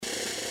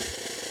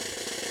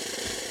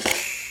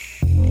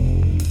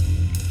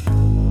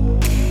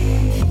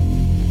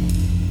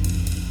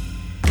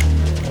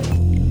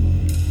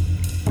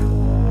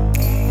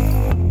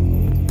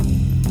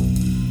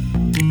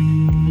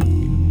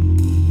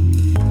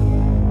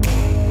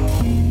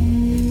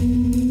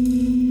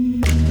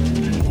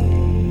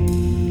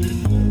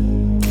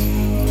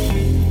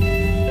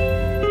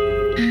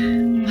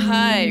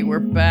we're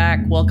back.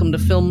 Welcome to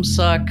Film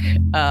Suck.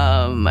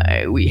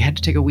 We had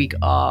to take a week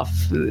off.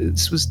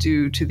 This was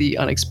due to the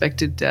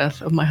unexpected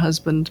death of my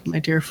husband, my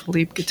dear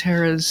Philippe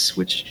Gutierrez,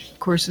 which, of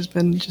course, has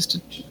been just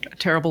a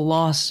terrible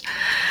loss.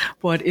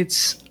 But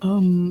it's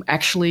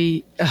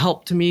actually a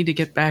help to me to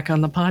get back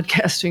on the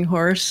podcasting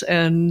horse.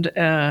 And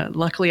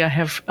luckily, I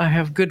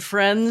have good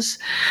friends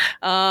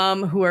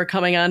who are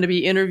coming on to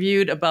be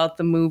interviewed about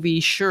the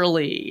movie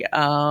Shirley,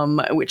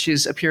 which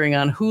is appearing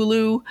on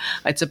Hulu.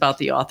 It's about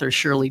the author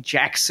Shirley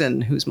Jackson,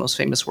 whose most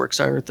famous works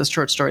are the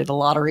short story The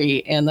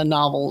Lottery and the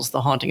novels The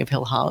Haunting of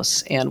Hill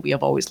House and We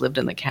Have Always Lived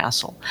in the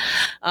Castle.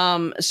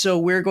 So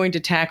we're going to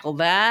tackle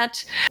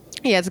that.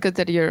 Yeah, it's good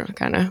that you're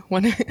kind of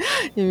want to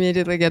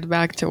immediately get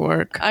back to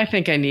work. I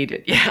think I need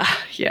it.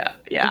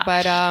 Yeah.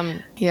 But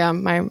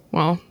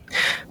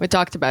we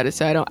talked about it,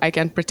 so I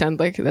can't pretend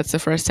like that's the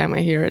first time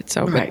I hear it.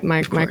 So, right,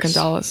 but my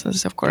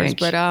condolences, of course.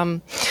 Thanks. But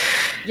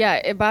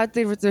about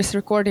this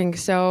recording.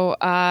 So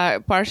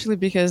partially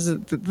because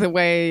the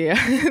way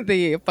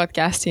the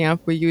podcasting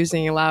app we're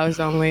using allows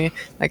only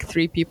like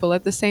 3 people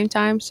at the same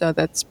time, so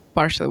that's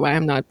partially why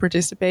I'm not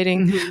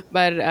participating.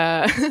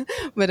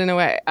 Mm-hmm. But in a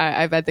way,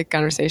 I bet the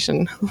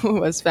conversation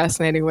was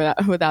fascinating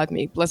without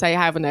me. Plus, I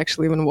haven't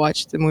actually even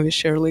watched the movie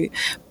Shirley,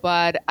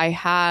 but I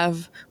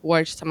have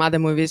watched some other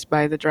movies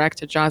by the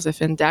director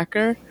Josephine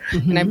Decker,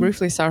 and I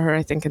briefly saw her,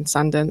 I think, in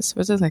Sundance.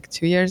 Was it like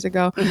 2 years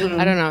ago? Mm-hmm.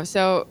 I don't know.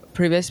 So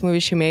previous movie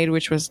she made,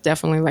 which was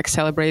definitely like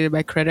celebrated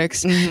by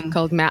critics,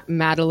 called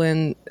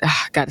Madeline.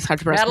 God, it's hard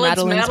to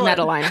pronounce.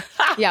 Madeline.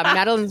 Yeah,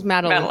 Madeline's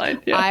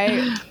Madeline.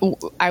 Yeah.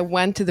 I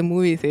went to the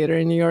movie theater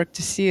in New York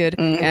to see it,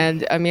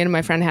 and me and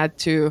my friend had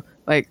to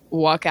like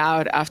walk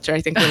out after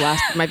I think the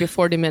last maybe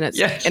 40 minutes.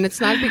 Yes. And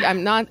it's not big.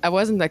 I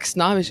wasn't like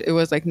snobbish. It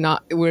was like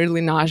not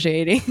weirdly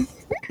nauseating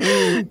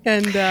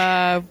and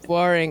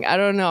boring. I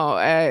don't know.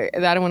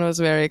 That one was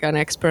very kind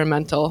of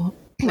experimental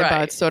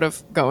about sort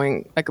of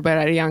going like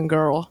about a young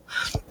girl.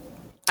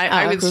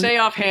 I would say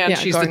offhand,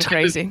 she's the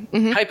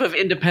type of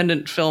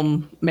independent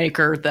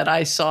filmmaker that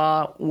I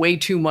saw way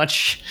too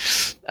much,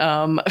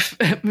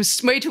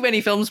 way too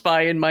many films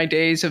by in my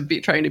days of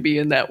trying to be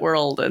in that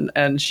world,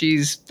 and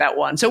she's that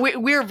one. So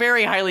we're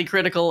very highly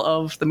critical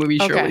of the movie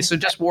Shirley. Okay. So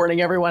just warning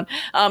everyone,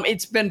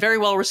 it's been very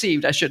well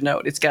received. I should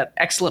note, it's got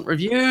excellent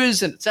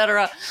reviews and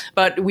etc.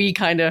 But we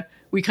kind of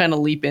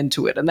leap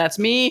into it. And that's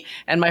me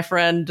and my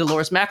friend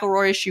Dolores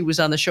McElroy. She was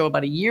on the show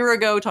about a year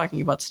ago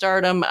talking about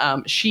stardom.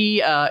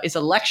 She is a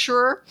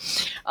lecturer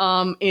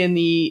in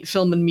the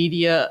film and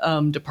media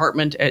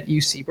department at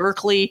UC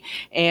Berkeley.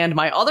 And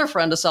my other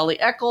friend, Asali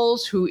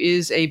Eccles, who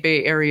is a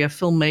Bay Area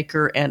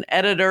filmmaker and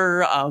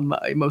editor,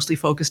 mostly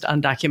focused on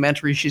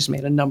documentaries. She's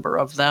made a number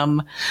of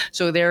them.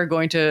 So they're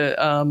going to,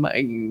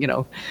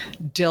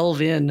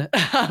 delve in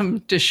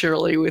to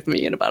Shirley with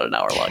me in about an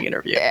hour-long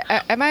interview.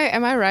 Am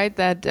I right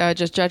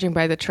that just judging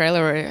by the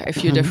trailer or a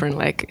few different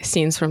like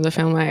scenes from the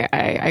film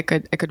I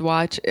could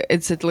watch,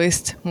 it's at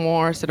least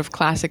more sort of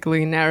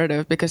classically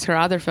narrative, because her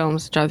other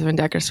films, Josephine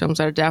Decker's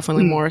films, are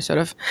definitely more sort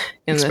of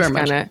in this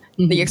kind of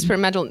the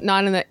experimental,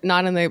 not in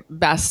the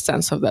best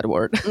sense of that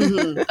word.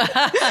 So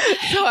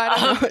I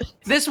don't know.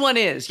 This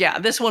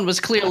one was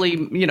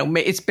clearly,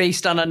 it's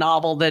based on a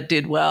novel that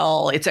did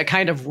well. It's a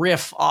kind of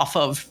riff off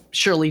of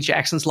Shirley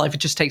Jackson's life. It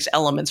just takes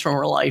elements from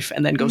her life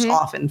and then goes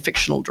off in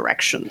fictional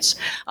directions.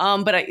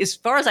 But as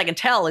far as I can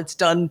tell, it's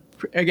done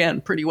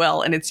again pretty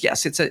well. And it's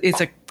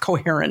a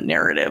coherent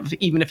narrative,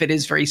 even if it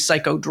is very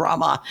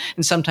psychodrama.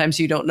 And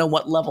sometimes you don't know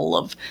what level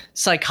of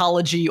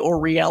psychology or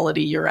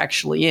reality you're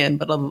actually in.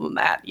 But other than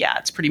that,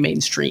 it's pretty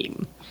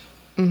mainstream.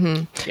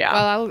 Mm-hmm.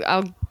 Yeah.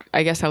 Well,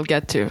 I guess I'll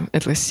get to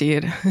at least see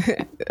it.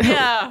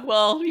 Yeah,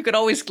 well, you could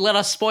always let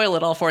us spoil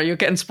it all for you.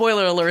 And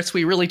spoiler alerts,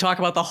 we really talk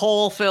about the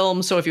whole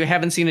film. So if you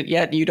haven't seen it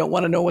yet and you don't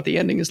want to know what the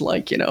ending is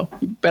like, you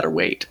better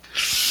wait.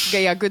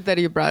 Okay, yeah, good that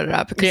you brought it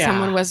up, because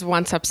someone was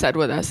once upset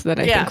with us that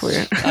I think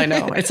we're... I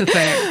know, it's a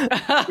thing.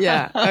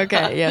 Yeah,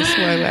 okay, yes,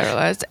 spoiler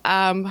alert.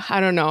 I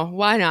don't know,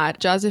 why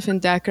not? Josephine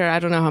Decker, I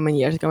don't know how many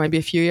years ago, maybe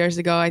a few years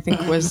ago, I think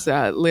was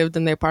lived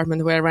in the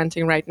apartment we're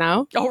renting right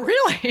now. Oh,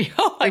 really?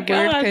 Oh, my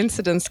God. Weird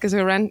coincidence, because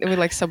we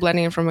like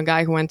subletting it from a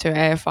guy who went to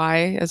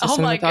AFI as a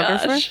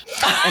cinematographer.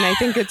 And I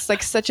think it's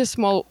like such a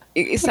small,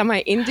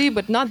 semi-indie,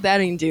 but not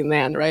that indie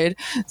land, right?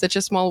 Such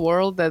a small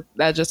world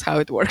that's just how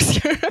it works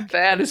here.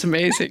 That is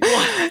amazing.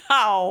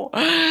 Wow.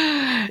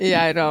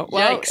 Yeah, I know.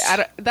 Well,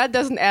 that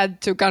doesn't add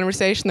to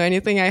conversation or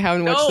anything. I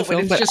haven't watched the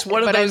film. But it's just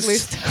one of those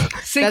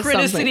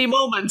synchronicity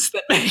moments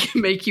that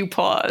make you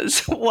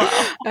pause. Wow.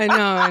 I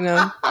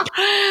know.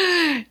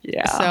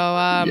 Yeah.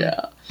 So,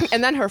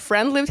 and then her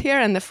friend lived here,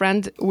 and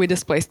we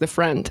displaced the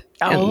friend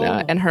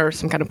and her,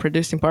 some kind of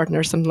producing partner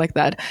or something like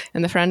that.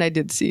 And the friend I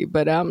did see,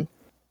 but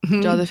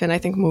Josephine, I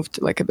think,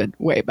 moved like a bit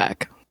way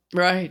back.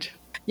 Right.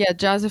 Yeah,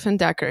 Josephine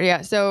Decker.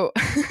 Yeah, so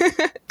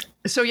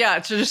So yeah,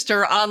 it's just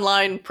her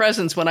online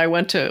presence when I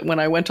went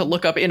to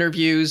look up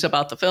interviews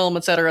about the film,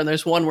 et cetera. And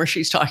there's one where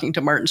she's talking to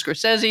Martin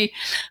Scorsese,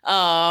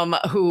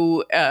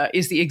 who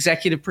is the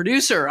executive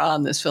producer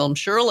on this film,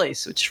 Shirley,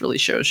 which really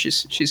shows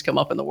she's come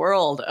up in the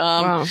world.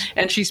 Wow.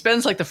 And she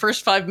spends like the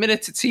first 5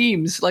 minutes, it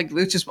seems, like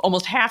it's just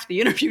almost half the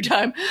interview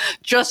time,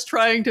 just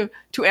trying to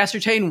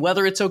ascertain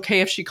whether it's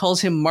okay if she calls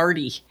him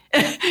Marty.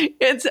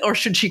 Or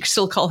should she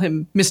still call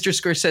him Mr.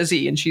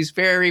 Scorsese? And she's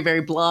very, very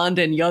blonde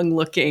and young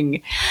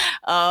looking.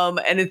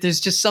 And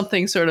there's just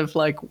something sort of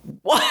like,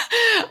 what?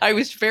 I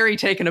was very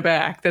taken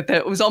aback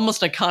that was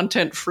almost a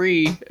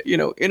content-free,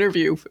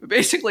 interview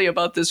basically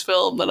about this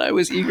film that I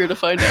was eager to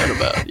find out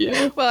about.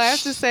 Yeah. Well, I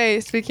have to say,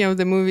 speaking of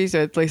the movies,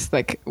 at least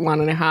like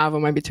 1.5 or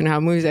maybe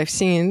 2.5 movies I've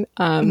seen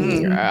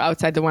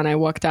outside the one I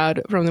walked out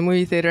from the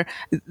movie theater,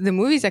 the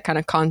movies are kind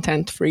of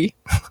content-free.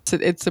 So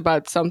it's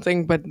about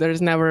something, but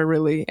there's never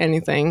really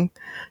anything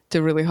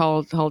to really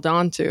hold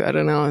on to. I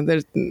don't know.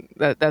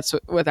 That's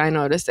what I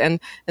noticed. And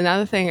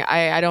another thing,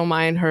 I don't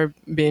mind her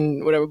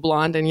being whatever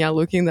blonde and young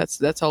looking.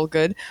 That's all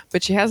good.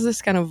 But she has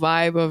this kind of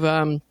vibe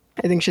of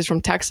I think she's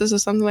from Texas or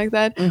something like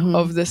that,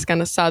 of this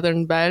kind of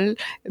Southern belle,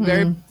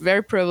 very,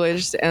 very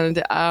privileged.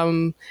 And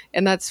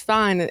that's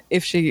fine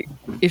if she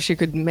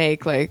could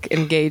make like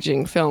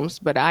engaging films,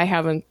 but I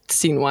haven't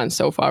seen one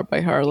so far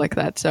by her like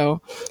that.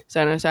 So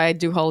I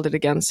do hold it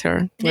against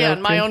her. Yeah,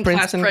 and my own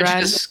class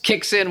prejudice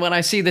kicks in when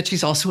I see that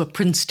she's also a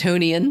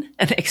Princetonian,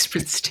 an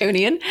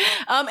ex-Princetonian.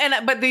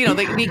 But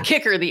the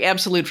kicker, the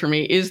absolute for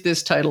me, is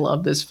this title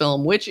of this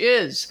film, which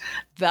is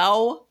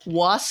Thou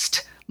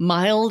Wast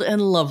Mild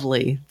and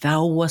Lovely.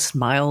 Thou wast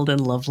mild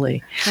and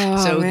lovely. Oh,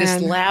 so man. This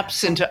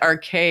lapse into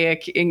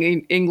archaic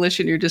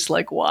English, and you're just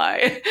like,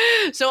 why?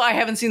 So I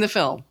haven't seen the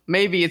film.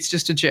 Maybe it's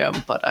just a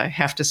gem, but I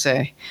have to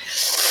say,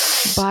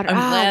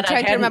 I'm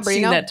trying to remember.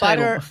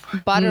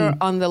 Butter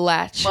on the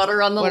latch.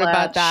 Butter on the latch. What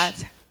about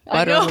that?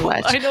 I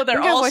know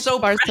they're all so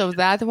parts of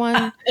that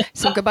one.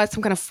 About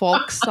some kind of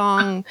folk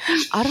song.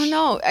 I don't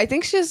know. I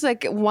think she's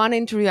like one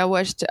interview I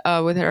watched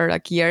with her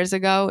like years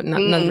ago,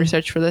 not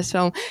research for this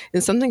film,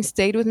 and something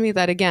stayed with me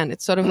that again,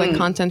 it's sort of like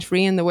content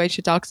free in the way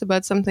she talks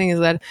about something is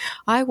that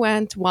I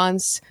went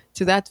once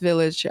to that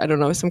village, I don't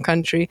know, some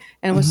country,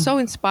 and was so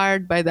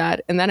inspired by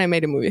that, and then I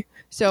made a movie.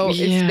 So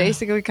it's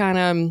basically kind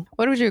of,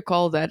 what would you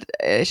call that?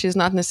 She's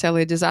not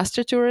necessarily a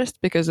disaster tourist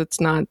because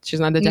she's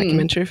not a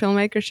documentary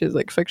filmmaker. She's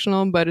like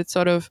fictional, but it's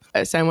sort of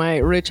a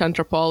semi-rich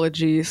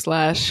anthropology /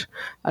 I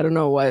don't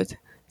know what,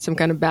 some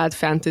kind of bad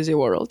fantasy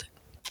world.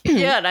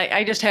 Yeah, and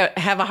I just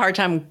have a hard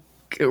time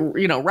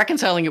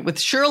reconciling it with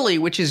Shirley,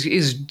 which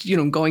is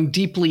going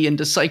deeply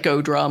into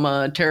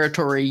psychodrama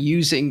territory,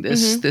 using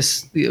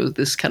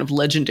this kind of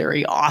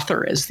legendary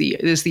author as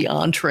the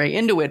entree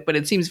into it. But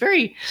it seems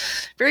very,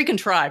 very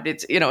contrived.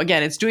 It's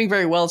again, it's doing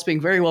very well. It's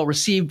being very well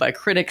received by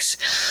critics,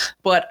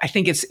 but I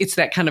think it's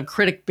that kind of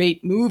critic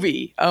bait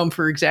movie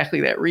for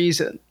exactly that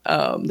reason.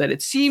 That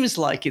it seems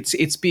like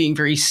it's being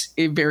very,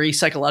 very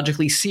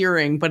psychologically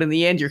searing, but in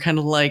the end, you're kind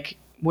of like,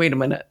 wait a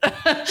minute,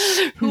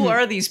 who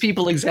are these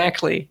people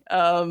exactly?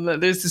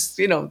 There's this,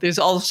 there's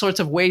all sorts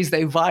of ways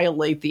they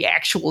violate the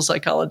actual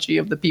psychology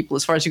of the people,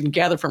 as far as you can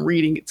gather from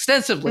reading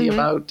extensively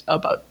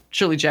about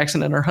Shirley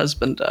Jackson and her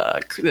husband,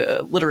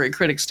 literary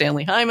critic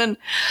Stanley Hyman.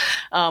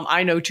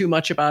 I know too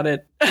much about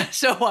it,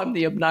 so I'm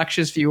the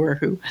obnoxious viewer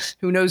who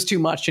knows too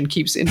much and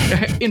keeps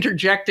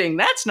interjecting.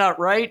 That's not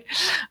right.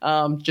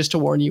 Just to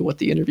warn you what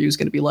the interview is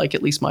going to be like,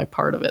 at least my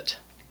part of it.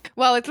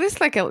 Well, at least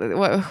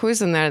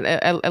who's in there?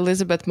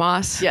 Elizabeth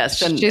Moss.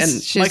 Yes, and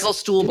Michael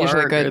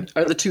Stuhlbarg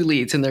are the two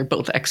leads, and they're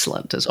both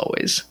excellent as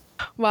always.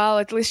 Well,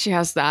 at least she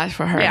has that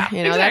for her. Yeah,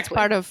 exactly. That's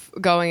part of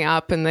going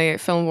up in the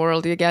film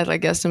world. You get, I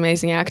guess,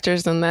 amazing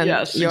actors, and then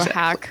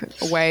hack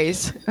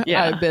ways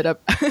a bit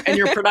up. And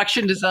your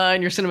production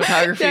design, your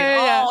cinematography,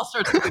 all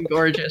sorts of things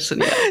gorgeous,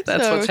 and that's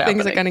what's happening.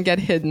 Things are going to get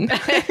hidden.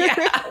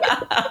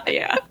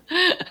 Yeah.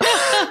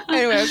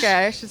 Anyway,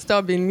 okay, I should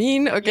stop being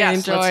mean. Okay,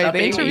 enjoy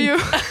the interview.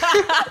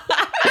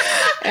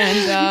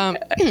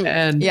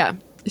 And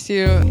see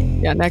you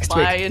next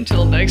week. Bye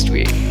until next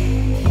week.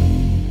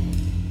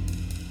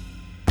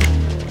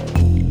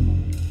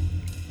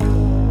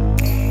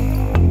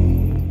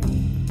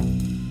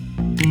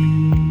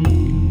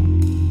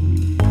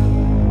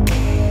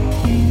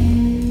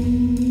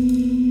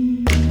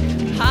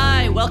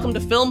 Welcome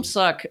to Film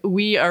Suck.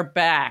 We are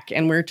back,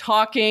 and we're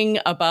talking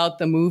about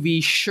the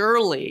movie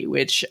Shirley,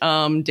 which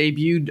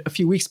debuted a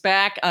few weeks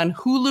back on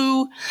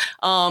Hulu.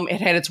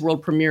 It had its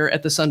world premiere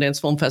at the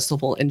Sundance Film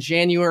Festival in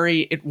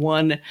January. It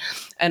won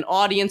an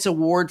audience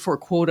award for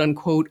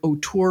quote-unquote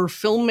auteur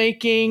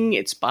filmmaking.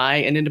 It's by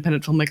an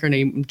independent filmmaker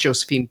named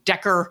Josephine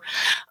Decker,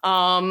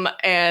 and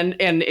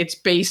it's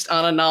based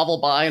on a novel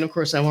by, and of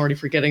course I'm already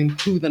forgetting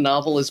who the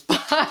novel is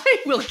by.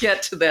 We'll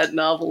get to that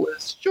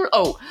novelist. Sure.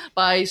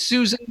 By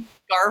Susan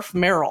Garth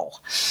Merrill.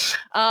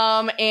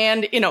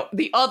 And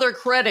the other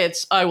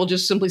credits, I will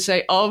just simply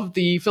say, of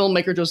the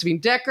filmmaker Josephine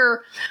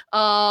Decker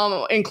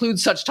include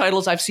such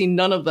titles, I've seen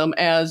none of them,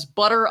 as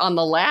Butter on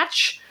the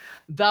Latch,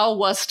 Thou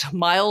Wast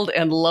Mild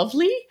and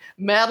Lovely,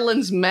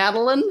 Madeline's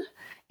Madeline,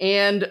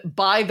 and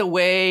By the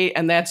Way,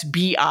 and that's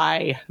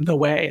B-I, The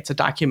Way. It's a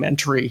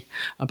documentary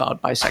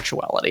about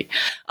bisexuality.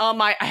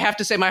 I have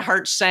to say my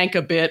heart sank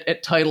a bit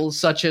at titles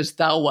such as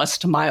Thou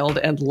Wast Mild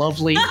and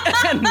Lovely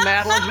and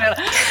Madeline.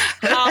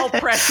 How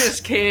precious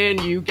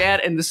can you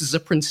get? And this is a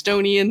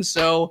Princetonian,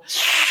 so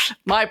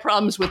my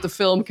problems with the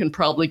film can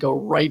probably go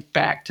right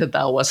back to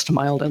Thou Wast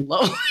Mild and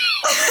Lovely.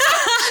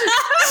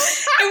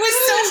 It was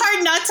so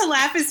hard not to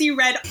laugh as you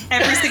read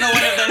every single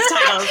one of those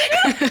titles.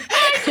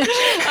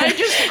 I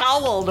just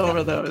howled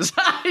over those.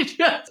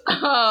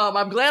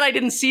 I'm glad I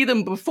didn't see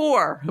them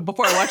before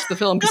I watched the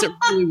film, because it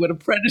really would have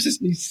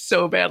prejudiced me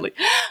so badly.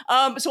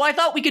 So I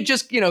thought we could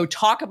just,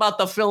 talk about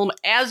the film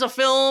as a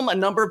film. A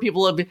number of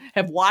people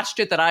have watched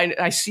it that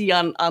I see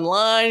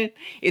online.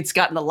 It's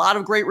gotten a lot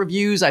of great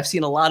reviews. I've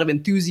seen a lot of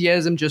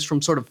enthusiasm just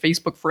from sort of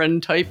Facebook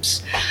friend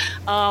types.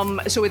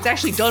 So it's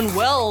actually done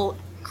well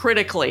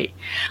critically.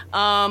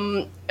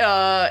 And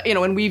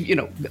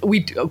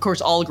we of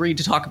course all agreed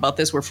to talk about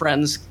this. We're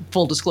friends.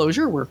 Full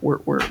disclosure,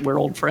 we're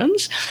old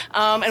friends.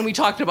 And we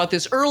talked about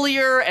this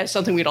earlier as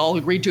something we'd all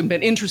agreed to and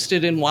been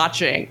interested in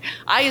watching.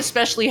 I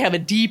especially have a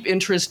deep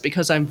interest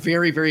because I'm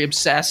very, very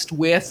obsessed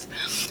with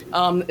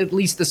at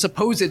least the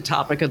supposed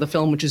topic of the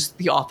film, which is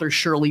the author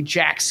Shirley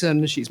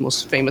Jackson. She's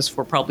most famous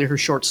for probably her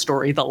short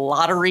story, The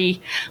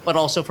Lottery, but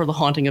also for The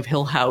Haunting of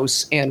Hill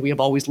House and We Have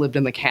Always Lived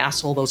in the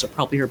Castle. Those are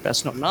probably her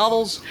best known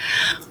novels.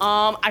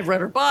 I've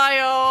read her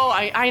bio.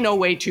 I know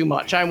way too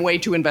much. I'm way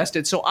too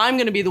invested. So I'm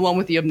going to be the one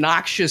with the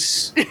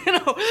obnoxious,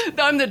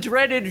 I'm the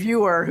dreaded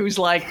viewer who's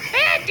like,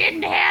 it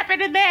didn't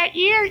happen in that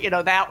year,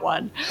 that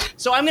one.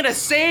 So I'm going to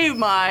save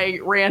my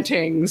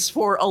rantings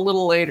for a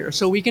little later.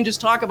 So we can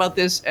just talk about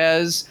this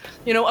as,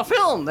 a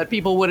film that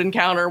people would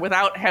encounter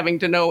without having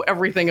to know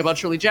everything about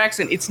Shirley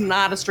Jackson. It's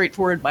not a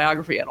straightforward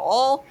biography at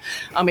all.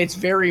 It's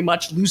very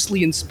much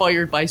loosely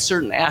inspired by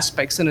certain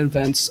aspects and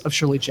events of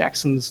Shirley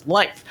Jackson's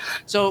life.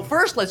 So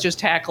first, let's just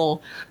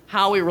tackle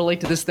how we relate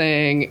to this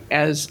thing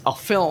as a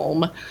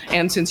film.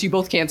 And since you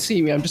both can't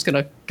see me, I'm just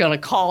gonna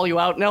call you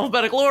out in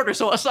alphabetical order.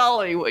 So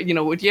Asali,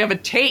 would you have a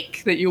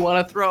take that you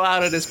want to throw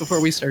out at us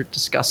before we start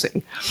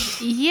discussing?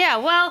 Yeah,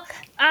 well,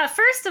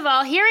 first of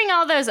all, hearing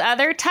all those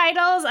other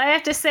titles, I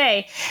have to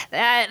say,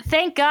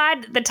 thank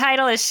God the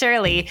title is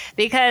Shirley,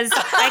 because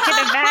I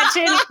can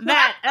imagine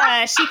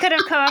that she could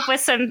have come up with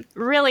some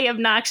really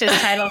obnoxious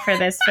title for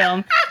this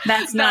film.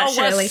 That's not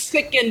Shirley.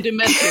 Sick and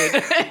demented.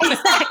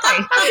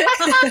 Exactly.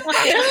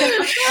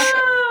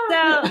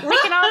 So we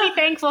can all be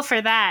thankful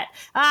for that.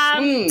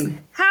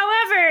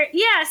 However,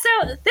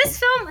 so this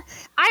film,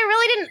 I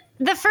really didn't.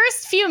 The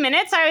first few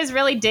minutes, I was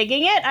really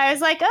digging it. I was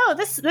like, oh,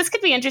 this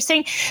could be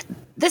interesting.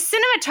 The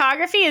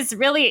cinematography is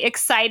really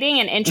exciting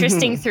and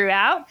interesting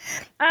throughout.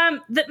 My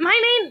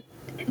main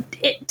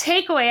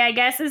takeaway, I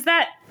guess, is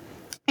that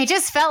it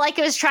just felt like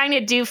it was trying to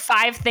do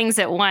 5 things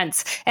at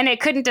once, and it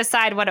couldn't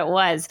decide what it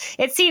was.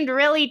 It seemed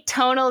really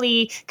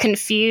tonally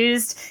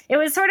confused. It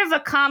was sort of a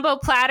combo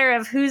platter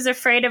of Who's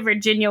Afraid of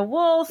Virginia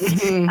Woolf.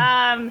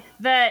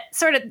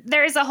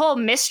 There's a whole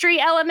mystery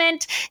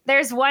element.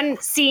 There's one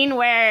scene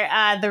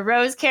where the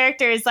Rose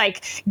character is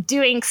like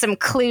doing some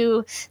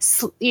clue,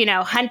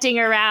 hunting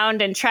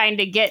around and trying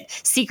to get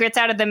secrets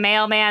out of the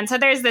mailman. So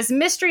there's this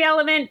mystery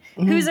element.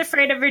 Who's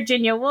Afraid of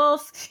Virginia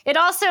Woolf? It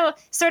also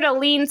sort of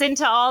leans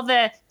into all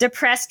the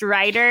depressed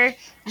writer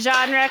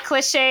genre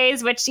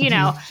cliches, which,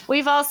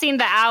 we've all seen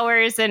The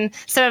Hours and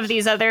some of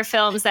these other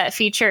films that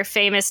feature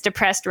famous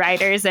depressed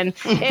writers. And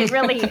it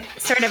really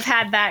sort of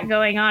had that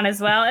going on as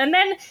well. And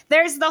then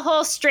there's the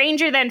whole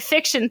stranger than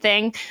fiction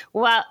thing,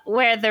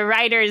 where the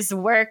writer's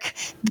work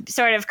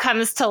sort of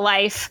comes to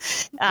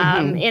life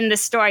in the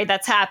story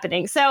that's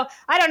happening. So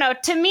I don't know.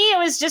 To me, it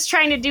was just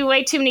trying to do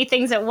way too many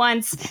things at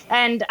once.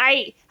 And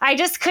I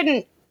just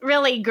couldn't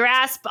really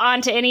grasp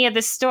onto any of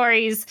the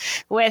stories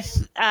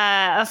with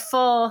a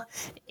full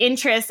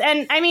interest.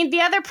 And I mean,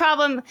 the other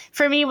problem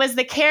for me was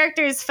the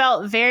characters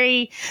felt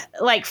very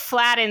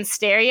flat and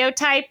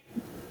stereotype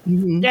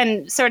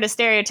and sort of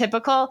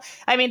stereotypical.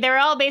 I mean, they were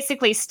all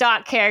basically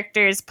stock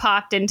characters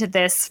popped into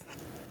this,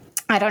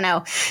 I don't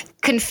know,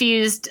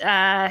 confused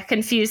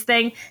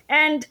thing.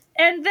 And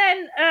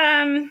then,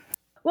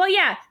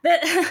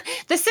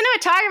 the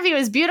cinematography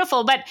was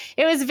beautiful, but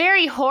it was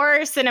very horror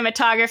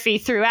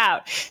cinematography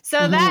throughout.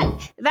 So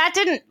that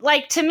didn't,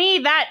 to me,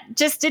 that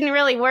just didn't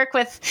really work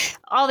with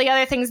all the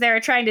other things they were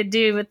trying to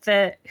do with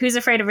the Who's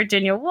Afraid of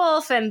Virginia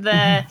Woolf and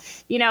the,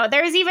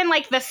 there was even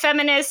the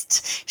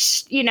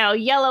feminist,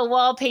 yellow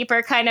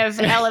wallpaper kind of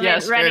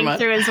element running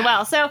through as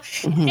well. So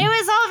it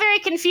was all very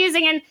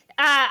confusing. And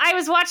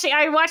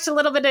I watched a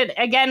little bit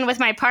again with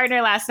my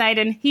partner last night,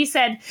 and he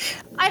said,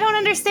 I don't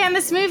understand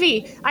this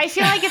movie. I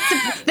feel like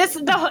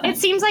it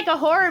seems like a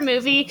horror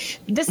movie.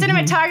 The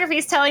cinematography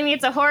is telling me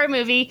it's a horror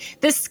movie.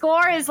 The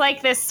score is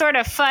like this sort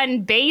of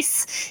fun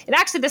bass.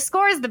 The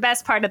score is the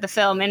best part of the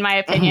film, in my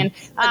opinion.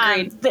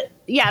 Agreed.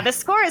 the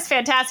score is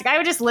fantastic. I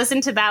would just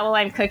listen to that while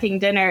I'm cooking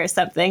dinner or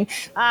something.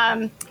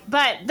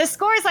 But the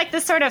score is like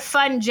this sort of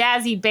fun,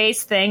 jazzy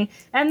bass thing.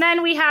 And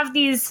then we have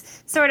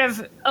these sort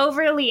of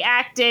overly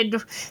acted,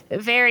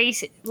 very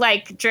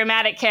like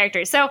dramatic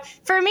characters. So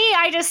for me,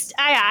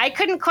 I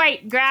couldn't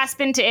quite grasp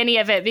into any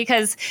of it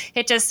because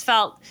it just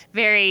felt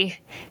very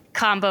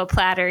combo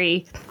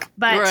plattery.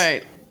 But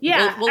right.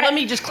 Yeah. Well,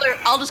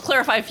 I'll just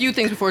clarify a few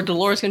things before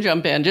Dolores can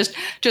jump in.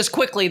 Just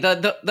quickly, we're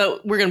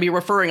going to be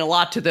referring a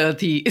lot to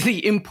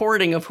the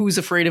importing of Who's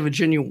Afraid of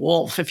Virginia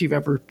Woolf. If you've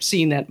ever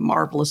seen that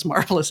marvelous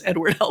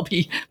Edward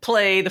Albee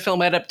play, the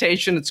film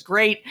adaptation, it's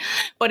great.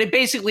 But it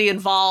basically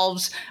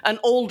involves an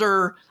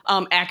older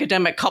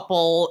academic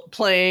couple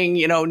playing,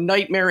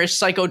 nightmarish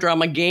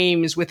psychodrama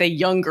games with a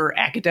younger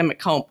academic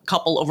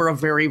couple over a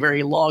very,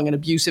 very long and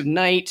abusive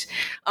night.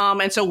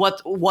 And so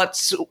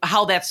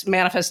how that's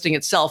manifesting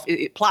itself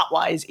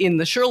plot-wise in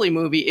the Shirley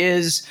movie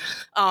is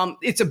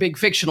it's a big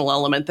fictional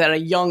element that a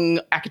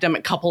young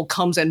academic couple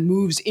comes and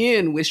moves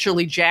in with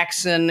Shirley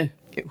Jackson,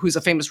 who's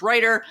a famous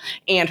writer,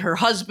 and her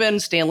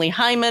husband, Stanley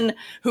Hyman,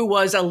 who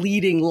was a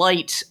leading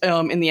light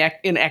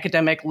in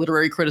academic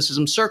literary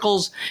criticism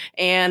circles.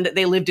 And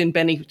they lived in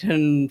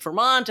Bennington,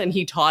 Vermont, and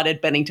he taught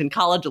at Bennington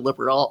College, a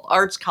liberal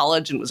arts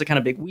college, and was a kind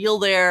of big wheel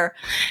there.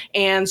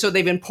 And so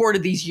they've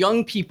imported these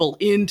young people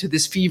into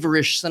this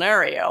feverish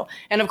scenario.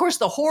 And of course,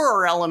 the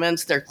horror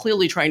elements, they're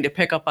clearly trying to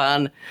pick up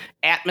on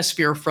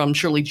atmosphere from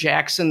Shirley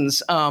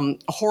Jackson's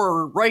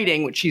horror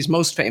writing, which she's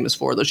most famous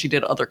for, though she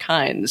did other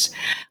kinds.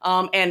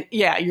 And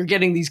yeah, you're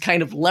getting these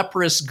kind of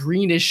leprous,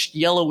 greenish,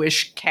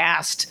 yellowish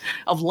cast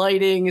of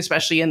lighting,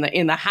 especially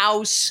in the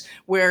house,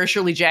 where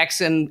Shirley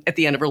Jackson, at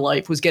the end of her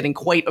life, was getting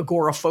quite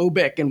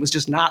agoraphobic and was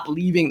just not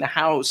leaving the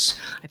house.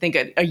 I think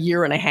a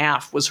year and a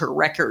half was her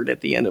record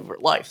at the end of her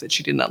life, that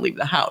she did not leave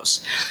the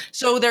house.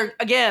 So they're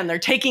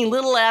taking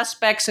little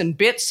aspects and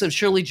bits of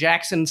Shirley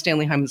Jackson and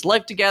Stanley Hyman's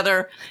life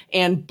together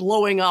and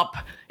blowing up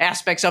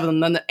aspects of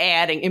them, then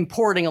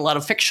importing a lot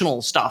of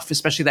fictional stuff,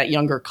 especially that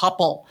younger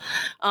couple.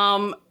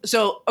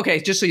 So,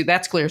 okay, just so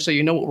that's clear, so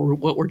you know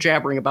what we're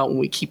jabbering about when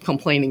we keep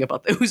complaining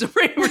about the Who's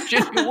Afraid of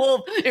Virginia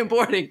Woolf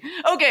importing.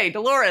 Okay,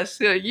 Dolores,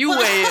 you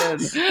weigh in.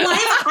 Well,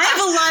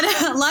 I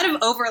have a lot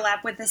of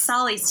overlap with the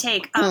Solly's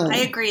take. I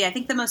agree. I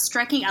think the most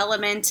striking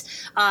element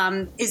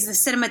is the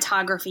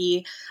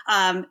cinematography.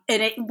 And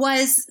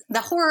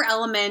the horror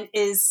element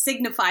is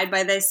signified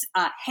by this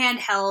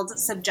handheld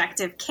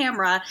subjective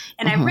camera.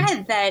 And I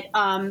read that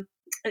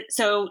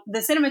so the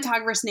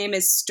cinematographer's name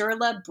is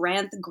Sturla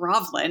Brandt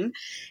Grovlin.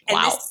 And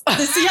wow.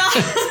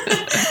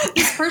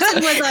 This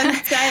person was on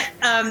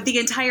set the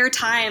entire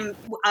time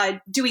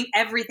doing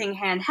everything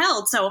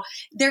handheld. So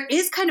there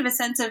is kind of a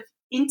sense of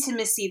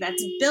intimacy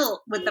that's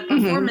built with the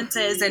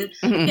performances. And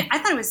I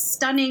thought it was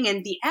stunning.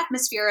 And the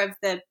atmosphere of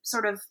the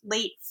sort of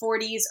late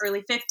 40s,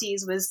 early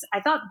 50s was, I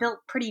thought, built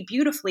pretty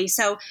beautifully.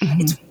 So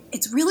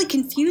it's really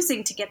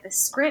confusing to get the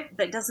script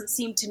that doesn't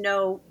seem to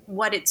know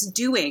what it's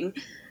doing.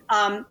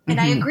 And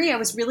I agree. I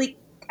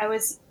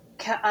was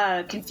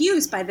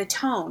confused by the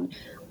tone.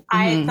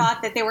 I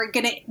thought that they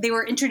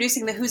were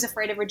introducing the Who's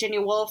Afraid of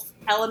Virginia Woolf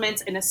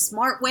elements in a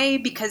smart way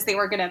because they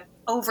were going to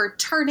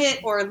overturn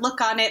it or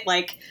look on it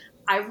like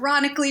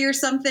ironically or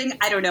something.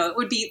 I don't know.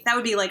 That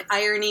would be like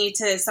irony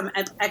to some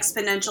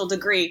exponential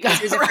degree because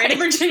Who's Afraid of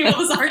Virginia Woolf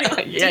was already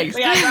like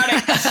deeply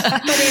ironic. But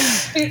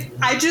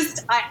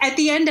at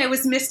the end, I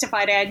was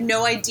mystified. I had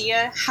no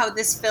idea how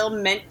this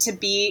film meant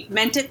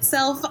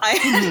itself. I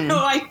had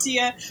no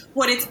idea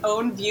what its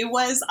own view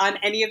was on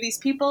any of these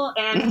people.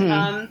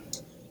 And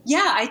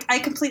I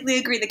completely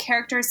agree. The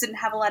characters didn't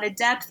have a lot of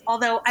depth,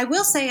 although I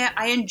will say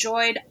I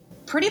enjoyed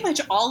pretty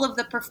much all of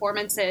the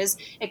performances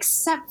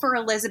except for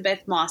Elizabeth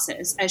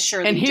Moss's as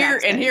Shirley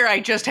Jackson. And here I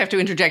just have to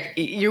interject.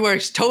 You are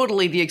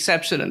totally the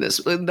exception in this.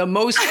 The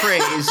most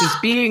praise is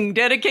being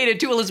dedicated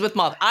to Elizabeth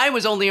Moss. I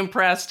was only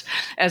impressed,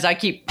 as I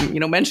keep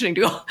mentioning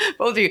to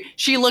both of you,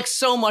 she looks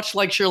so much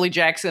like Shirley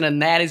Jackson, and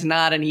that is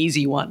not an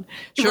easy one.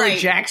 Shirley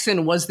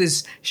Jackson was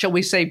this, shall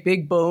we say,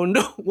 big-boned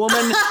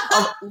woman,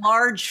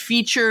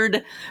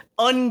 large-featured,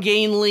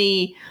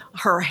 ungainly,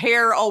 her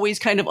hair always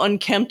kind of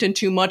unkempt and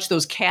too much,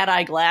 those cat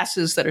eye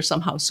glasses that are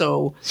somehow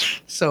so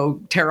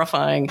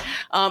terrifying.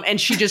 And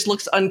she just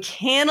looks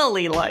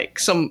uncannily like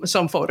some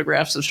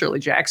photographs of Shirley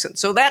Jackson.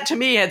 So that to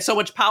me had so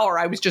much power.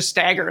 I was just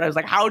staggered. I was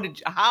like,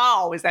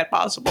 how is that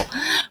possible?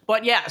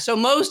 But yeah, so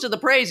most of the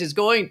praise is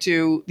going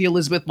to the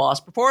Elizabeth Moss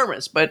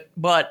performance, but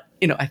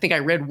I think I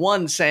read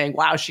one saying,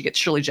 wow, she gets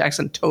Shirley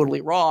Jackson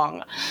totally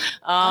wrong.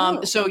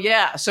 So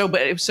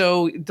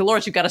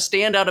Dolores, you've got a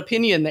standout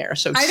opinion there.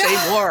 So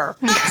say more.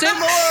 Say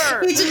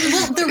more.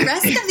 Well, the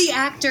rest of the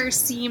actors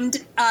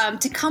seemed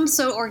to come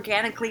so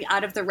organically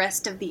out of the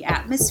rest of the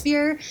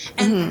atmosphere.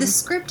 And the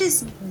script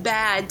is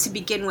bad to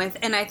begin with.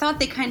 And I thought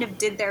they kind of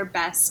did their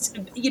best,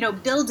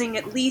 building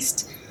at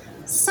least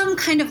some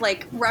kind of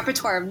like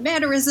repertoire of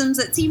mannerisms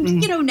that seemed,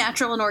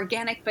 natural and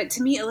organic. But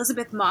to me,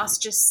 Elizabeth Moss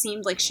just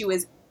seemed like she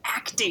was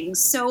acting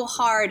so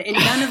hard, and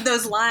none of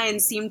those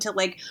lines seem to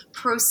like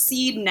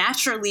proceed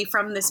naturally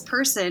from this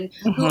person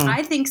who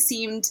I think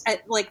seemed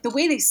like the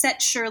way they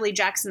set Shirley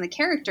Jackson, the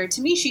character,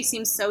 to me, she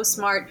seems so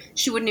smart.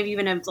 She wouldn't have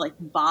even have like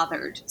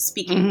bothered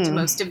speaking to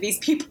most of these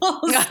people.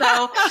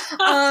 So,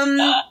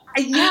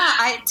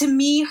 to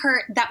me,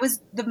 that was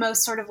the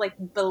most sort of like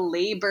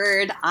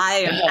belabored,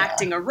 I am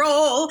acting a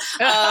role.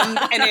 And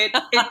it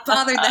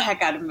bothered the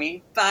heck out of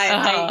me.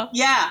 But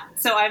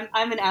so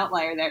I'm an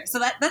outlier there. So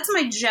that's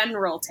my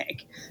general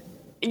take.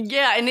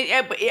 Yeah, and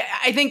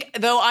I think,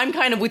 though, I'm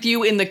kind of with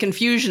you in the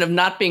confusion of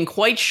not being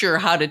quite sure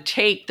how to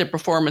take the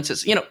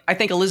performances. You know, I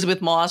think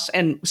Elizabeth Moss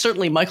and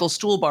certainly Michael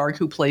Stuhlbarg,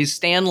 who plays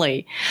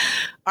Stanley,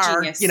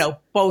 are, you know,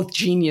 both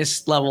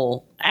genius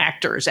level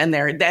actors, and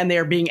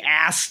they're being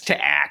asked to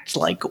act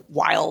like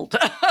wild,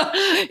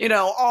 you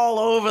know, all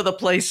over the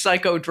place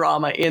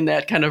psychodrama in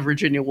that kind of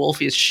Virginia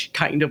Woolf-ish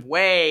kind of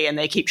way, and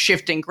they keep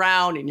shifting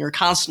ground, and you're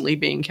constantly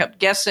being kept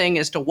guessing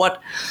as to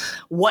what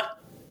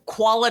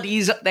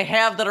qualities they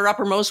have that are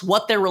uppermost,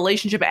 what their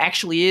relationship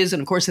actually is.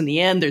 And of course, in the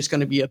end, there's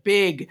going to be a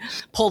big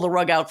pull the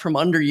rug out from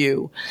under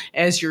you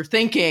as you're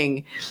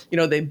thinking, you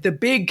know, the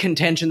big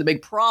contention, the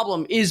big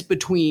problem is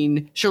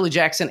between Shirley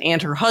Jackson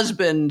and her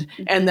husband.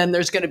 And then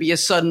there's going to be a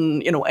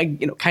sudden,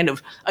 kind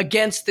of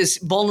against this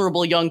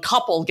vulnerable young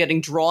couple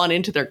getting drawn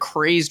into their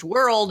crazed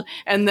world.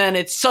 And then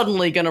it's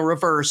suddenly going to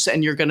reverse,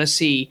 and you're going to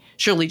see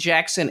Shirley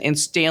Jackson and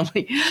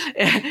Stanley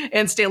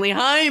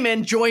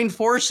Hyman join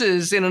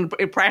forces in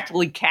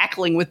practically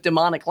cackling with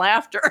demonic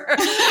laughter at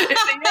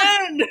the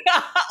end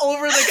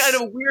over the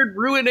kind of weird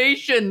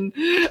ruination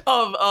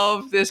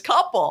of this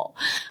couple,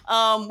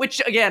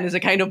 which again is a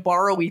kind of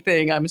borrowy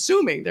thing. I'm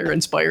assuming they're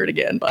inspired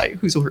again by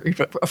Who's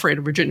Afraid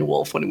of Virginia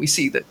Woolf, when we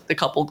see that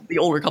the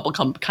older couple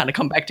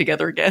come back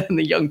together again, and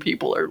the young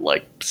people are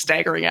like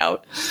staggering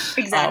out.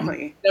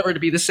 Exactly. Never to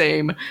be the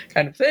same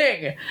kind of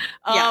thing.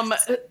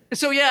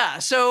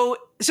 So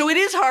it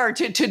is hard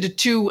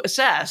to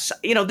assess.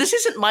 You know, this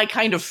isn't my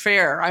kind of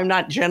fare. I'm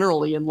not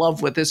generally in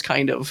love with this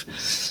kind of,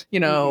 the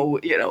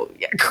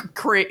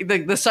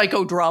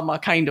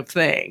psychodrama kind of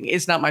thing.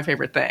 It's not my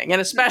favorite thing,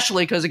 and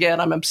especially because again,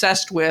 I'm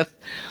obsessed with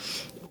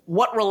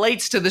what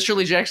relates to the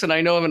Shirley Jackson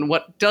I know of and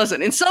what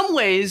doesn't. In some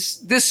ways,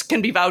 this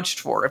can be vouched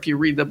for if you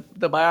read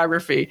the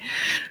biography.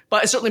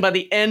 But certainly by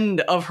the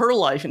end of her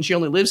life, and she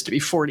only lives to be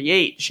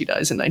 48, she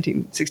dies in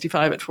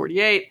 1965 at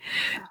 48,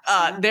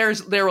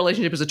 their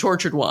relationship is a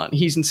tortured one.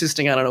 He's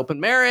insisting on an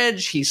open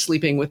marriage. He's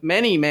sleeping with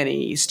many,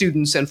 many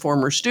students and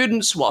former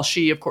students, while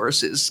she, of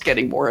course, is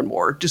getting more and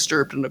more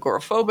disturbed and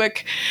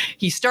agoraphobic.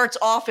 He starts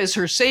off as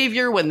her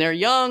savior when they're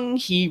young.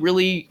 He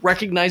really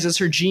recognizes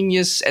her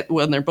genius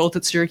when they're both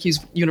at Syracuse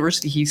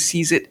University. He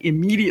sees it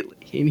immediately.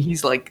 And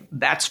he's like,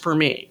 that's for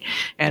me.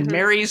 And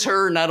marries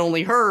her, not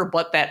only her,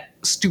 but that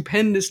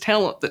stupendous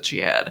talent that she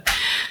had.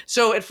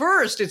 So at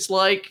first, it's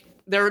like,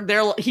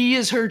 he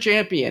is her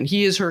champion.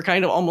 He is her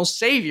kind of almost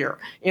savior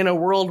in a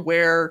world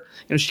where,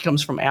 she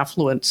comes from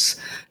affluence,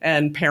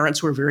 and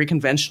parents were very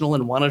conventional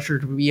and wanted her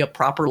to be a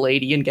proper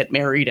lady and get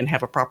married and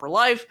have a proper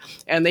life.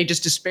 And they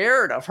just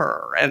despaired of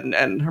her.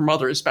 And her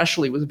mother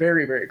especially was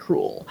very, very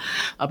cruel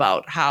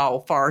about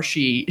how far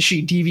she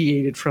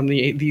deviated from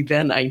the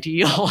then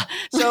ideal.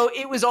 So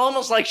it was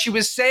almost like she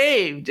was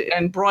saved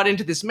and brought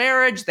into this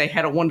marriage. They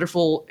had a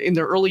wonderful, in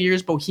their early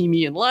years,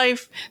 bohemian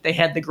life. They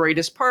had the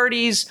greatest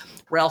parties.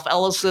 Ralph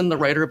Ellison, the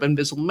writer of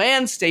Invisible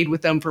Man, stayed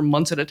with them for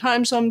months at a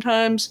time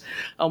sometimes.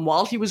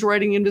 While he was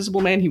writing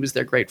Invisible Man, he was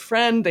their great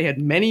friend. They had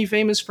many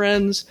famous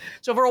friends.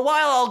 So for a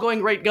while, all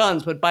going great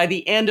guns. But by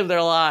the end of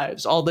their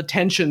lives, all the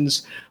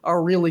tensions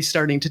are really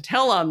starting to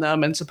tell on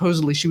them. And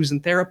supposedly she was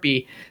in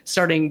therapy,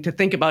 starting to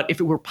think about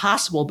if it were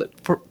possible that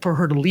for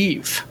her to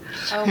leave.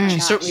 She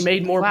certainly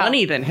made more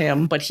money than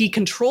him, but he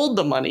controlled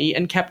the money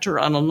and kept her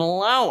on an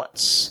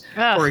allowance,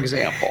 for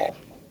example.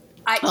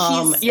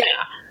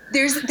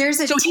 There's a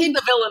he's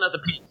the villain of the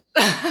piece.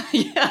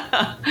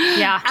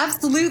 Yeah,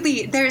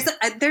 absolutely. There's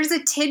a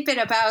tidbit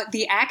about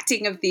the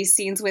acting of these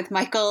scenes with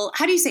Michael.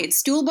 How do you say it?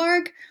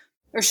 Stuhlbarg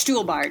or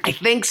Stuhlbarg? I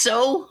think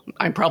so.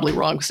 I'm probably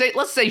wrong.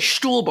 Let's say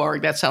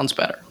Stuhlbarg. That sounds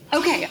better.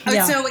 Okay,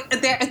 so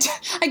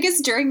I guess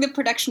during the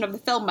production of the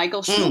film,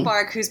 Michael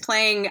Stuhlbarg, who's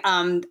playing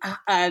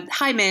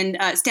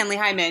Stanley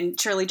Hyman,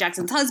 Shirley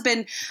Jackson's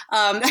husband,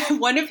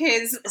 one of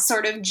his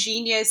sort of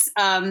genius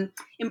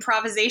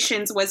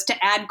improvisations was to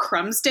add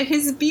crumbs to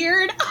his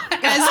beard before he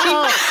does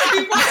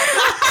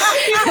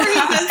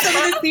some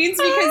of the scenes.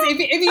 Because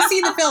if you see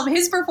the film,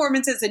 his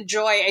performance is a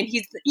joy, and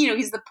he's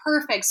the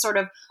perfect sort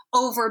of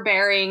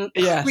overbearing,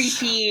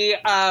 creepy,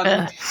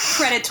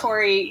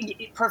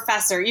 predatory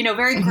professor.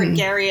 Very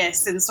gregarious.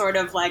 pious and sort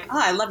of like, oh,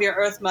 I love your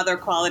Earth Mother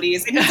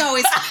qualities. And he's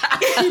always,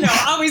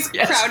 always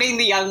crowning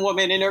the young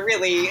woman in a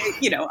really,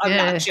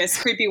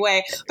 obnoxious, creepy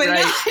way. But no,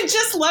 I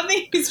just love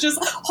that he's just,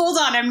 hold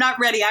on, I'm not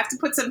ready. I have to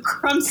put some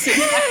crumbs in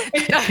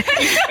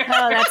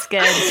Oh, that's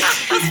good.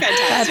 That's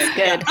fantastic.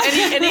 That's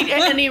good.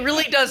 And he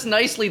really does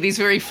nicely these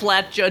very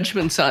flat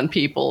judgments on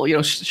people.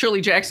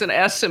 Shirley Jackson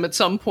asks him at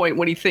some point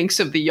when he thinks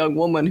of the young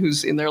woman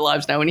who's in their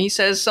lives now, and he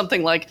says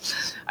something like,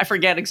 I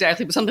forget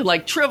exactly, but something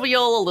like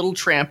trivial, a little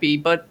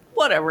trampy, but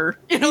whatever.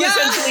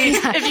 Essentially,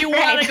 if you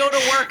want to go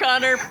to work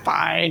on her,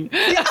 fine.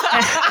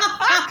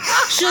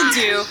 She'll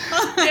do.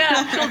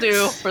 She'll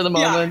do for the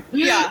moment.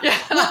 Yeah.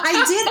 Well,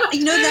 I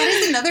did, that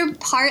is another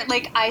part,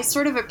 like, I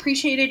sort of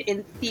appreciated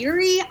in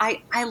theory.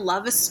 I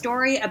love a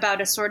story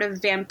about a sort of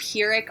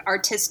vampiric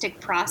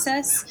artistic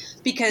process,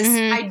 because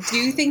I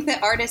do think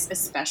that artists,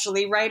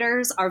 especially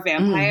writers, are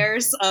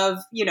vampires of,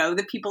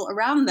 the people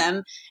around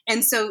them.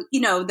 And so,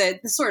 the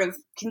sort of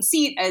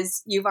conceit,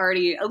 as you've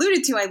already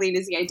alluded to, Eileen,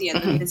 is the idea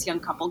that this young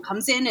couple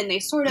comes in and they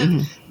sort of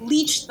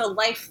leech the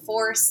life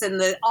force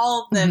and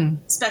all the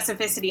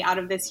specificity out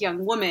of this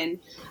young woman.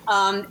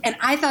 And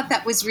I thought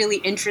that was really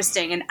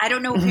interesting. And I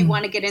don't know if we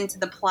want to get into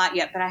the plot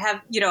yet, but I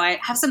have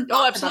some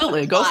thoughts. Oh,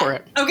 absolutely. Go for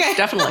it. Okay.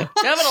 Definitely.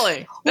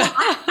 Well,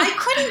 I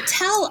couldn't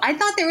tell. I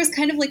thought there was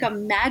kind of like a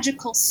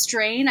magical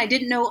strain. I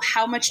didn't know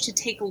how much to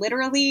take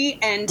literally.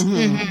 And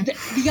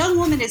the young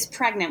woman is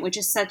pregnant, which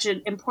is such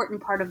an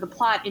important part of the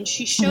plot. And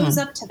she shows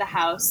up to the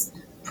house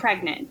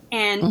pregnant,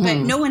 but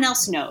no one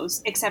else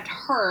knows except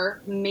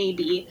her.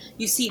 Maybe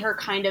you see her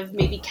kind of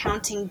maybe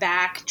counting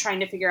back, trying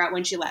to figure out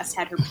when she last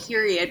had her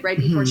period right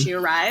before she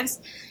arrives.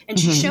 And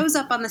she shows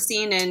up on the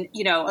scene, and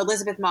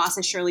Elizabeth Moss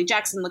as Shirley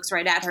Jackson looks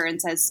right at her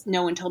and says,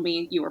 "No one told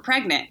me you were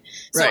pregnant."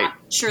 So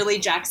Shirley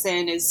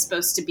Jackson is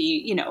supposed to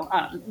be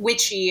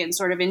witchy and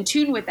sort of in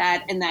tune with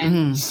that, and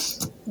then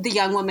the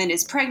young woman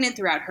is pregnant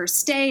throughout her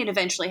stay and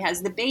eventually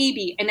has the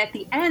baby. And at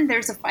the end,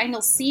 there's a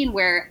final scene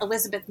where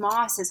Elizabeth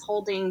Moss is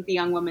holding the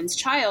young woman's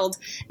child.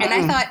 And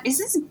I thought, is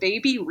this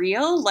baby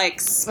real?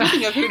 Like,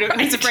 speaking of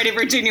Who's Afraid of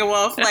Virginia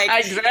Woolf, like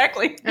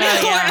exactly.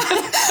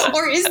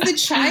 Or is the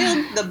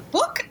child the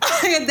book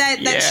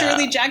that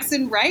Shirley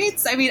Jackson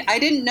writes? I mean, I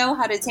didn't know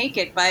how to take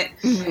it, but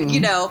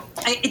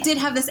it did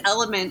have this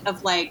element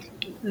of like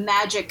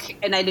magic,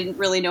 and I didn't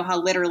really know how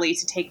literally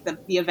to take the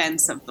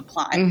events of the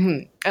plot.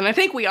 And I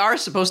think we are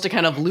supposed to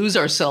kind of lose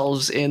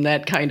ourselves in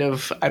that kind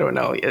of, I don't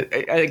know,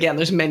 again,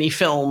 there's many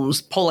films,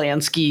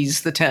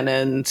 Polanski's The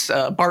Tenant,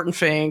 Barton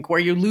Fink, where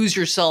you lose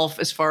yourself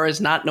as far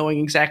as not knowing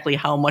exactly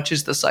how much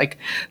is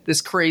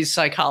this crazed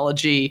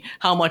psychology,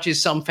 how much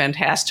is some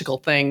fantastical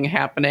thing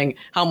happening,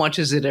 how much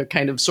is it a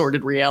kind of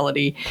sordid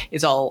reality.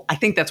 I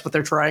think that's what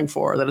they're trying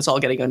for, that it's all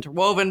getting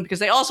interwoven, because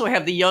they also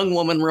have the young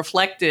woman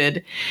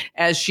reflected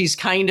as she's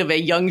kind of a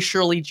young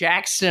Shirley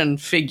Jackson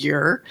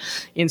figure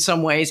in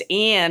some ways,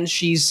 and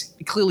she's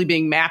clearly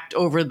being mapped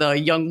over the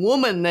young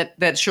woman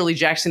that Shirley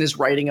Jackson is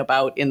writing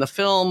about in the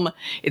film.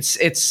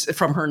 It's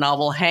from her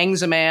novel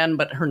Hangs a Man,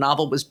 but her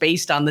novel was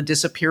based on the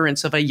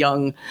disappearance of a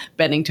young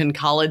Bennington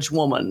College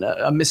woman,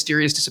 a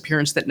mysterious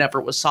disappearance that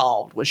never was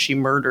solved. Was she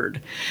murdered?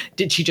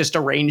 Did she just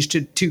arrange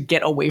to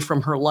get away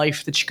from her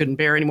life that she couldn't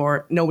bear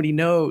anymore? Nobody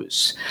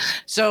knows.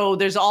 So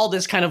there's all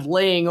this kind of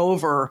laying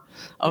over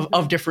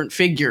of different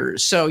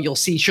figures. So you'll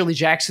see Shirley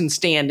Jackson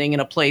standing in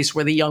a place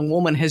where the young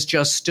woman has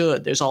just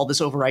stood. There's all this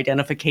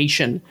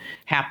over-identification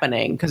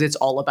happening, because it's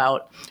all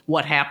about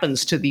what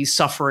happens to these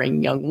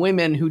suffering young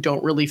women who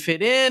don't really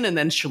fit in. And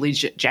then Shirley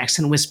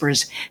Jackson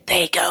whispers,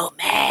 "They go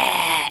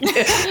mad."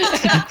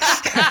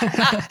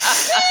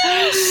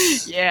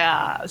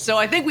 Yeah. So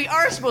I think we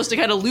are supposed to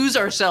kind of lose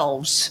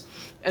ourselves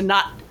and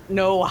not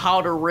know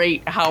how to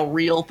rate how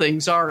real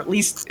things are, at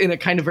least in a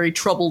kind of very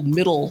troubled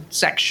middle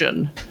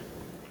section.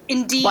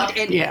 Indeed. But,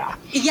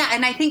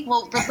 and I think,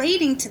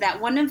 relating to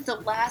that, one of the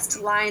last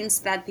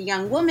lines that the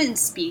young woman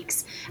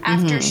speaks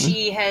after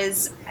she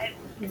has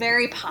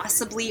very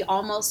possibly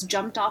almost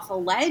jumped off a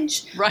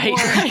ledge. Right.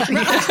 I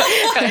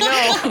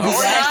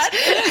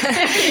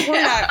know.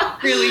 We're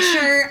not really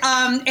sure.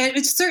 And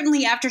it's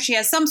certainly after she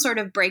has some sort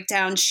of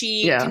breakdown,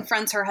 she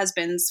confronts her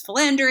husband's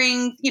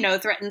philandering,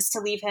 threatens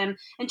to leave him.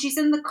 And she's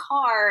in the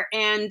car,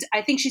 and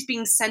I think she's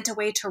being sent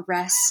away to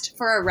rest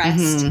for a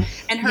rest.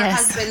 And her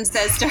husband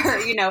says to her,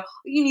 you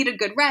need a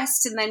good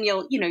rest, and then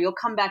you'll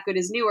come back good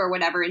as new or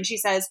whatever. And she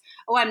says,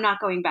 "Oh, I'm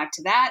not going back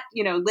to that.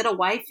 Little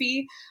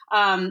wifey."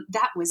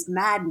 That was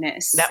madness.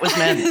 That was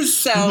madness.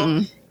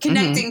 So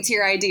connecting to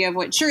your idea of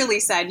what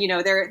Shirley said,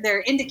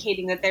 they're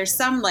indicating that there's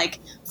some like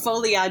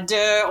folia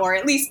deux, or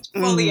at least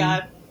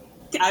folia,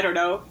 I don't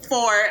know, 4.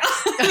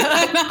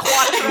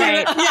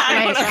 Right.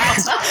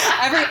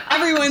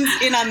 Everyone's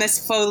in on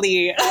this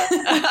folie.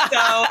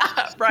 So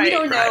we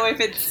don't know if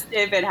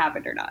it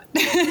happened or not.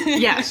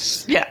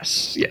 Yes,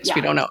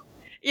 we don't know.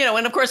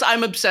 And of course,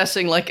 I'm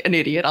obsessing like an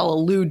idiot. I'll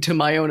allude to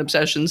my own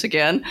obsessions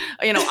again.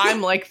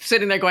 I'm like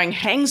sitting there going,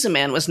 Hangs a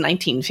Man was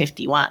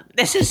 1951.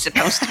 This is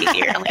supposed to be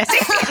the early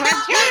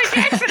 60s.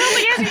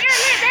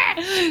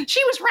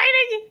 She was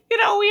writing,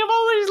 we have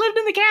always lived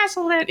in the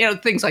Castleton,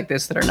 things like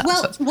this that are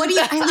nonsense. Well,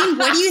 Eileen,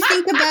 what do you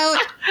think about,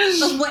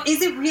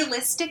 is it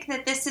realistic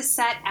that this is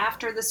set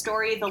after the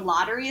story The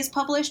Lottery is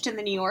published in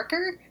the New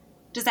Yorker?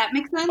 Does that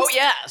make sense? Oh,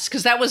 yes,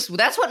 because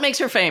that's what makes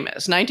her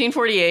famous.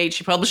 1948,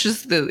 she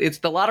publishes The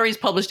Lottery is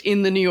published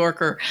in the New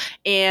Yorker,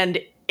 and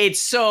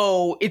it's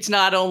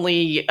not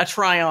only a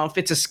triumph,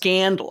 it's a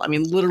scandal. I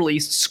mean, literally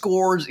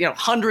scores,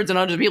 hundreds and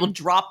hundreds of people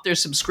drop their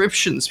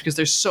subscriptions because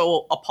they're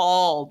so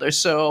appalled. They're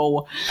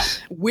so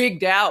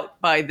wigged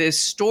out by this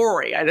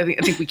story. I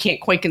think we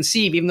can't quite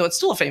conceive, even though it's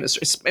still a famous,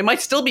 it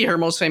might still be her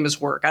most famous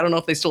work. I don't know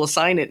if they still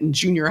assign it in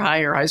junior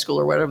high or high school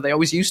or whatever. They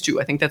always used to.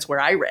 I think that's where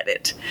I read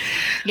it.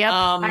 Yep,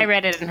 I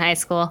read it in high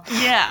school.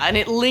 Yeah, and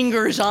it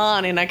lingers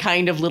on in a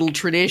kind of little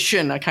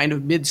tradition, a kind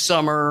of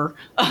midsummer,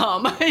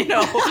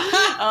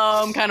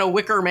 kind of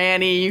Wicker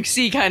Man-y. You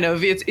see kind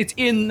of it's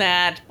in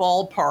that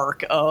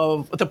ballpark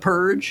of The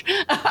Purge,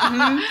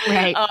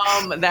 right?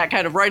 That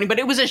kind of writing. But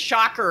it was a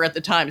shocker at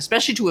the time,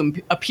 especially to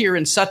appear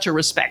in such a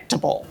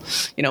respectable,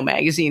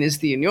 magazine as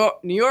the New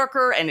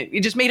Yorker, and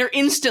it just made her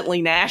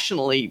instantly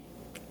nationally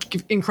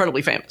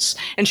incredibly famous.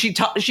 And she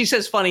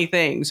says funny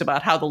things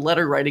about how the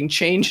letter writing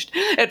changed.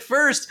 At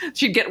first,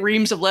 she'd get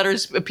reams of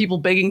letters of people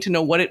begging to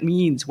know what it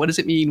means. What does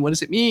it mean? What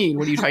does it mean?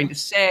 What are you trying to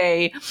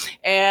say?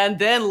 And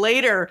then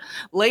later,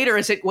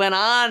 as it went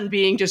on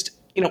being just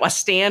a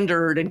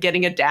standard and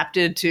getting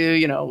adapted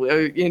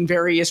to, in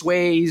various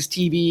ways,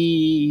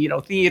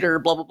 TV, theater,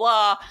 blah, blah,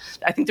 blah.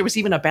 I think there was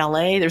even a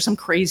ballet. There's some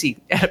crazy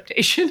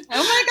adaptation.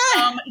 Oh my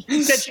God.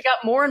 She said she got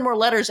more and more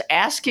letters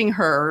asking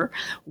her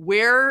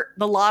where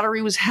the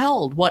lottery was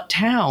held, what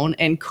town,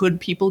 and could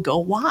people go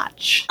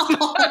watch?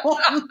 Oh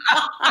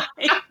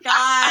my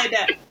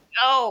God.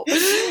 Oh,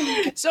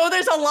 so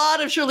there's a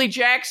lot of Shirley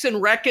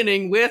Jackson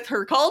reckoning with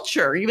her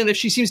culture, even if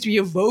she seems to be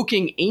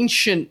evoking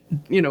ancient,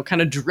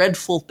 kind of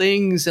dreadful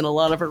things in a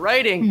lot of her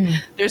writing.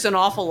 There's an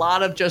awful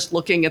lot of just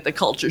looking at the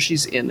culture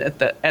she's in at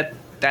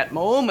that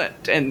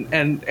moment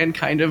and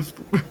kind of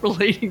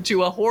relating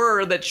to a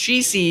horror that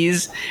she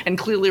sees and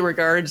clearly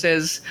regards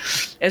as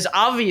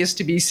obvious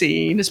to be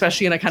seen,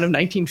 especially in a kind of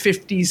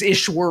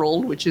 1950s-ish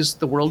world, which is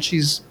the world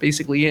she's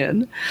basically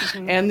in.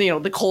 And,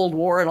 the Cold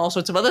War and all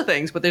sorts of other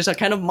things. But there's a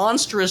kind of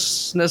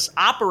monstrousness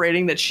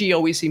operating that she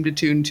always seemed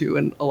attuned to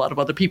and a lot of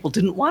other people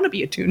didn't want to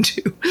be attuned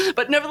to,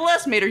 but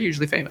nevertheless made her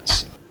hugely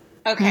famous.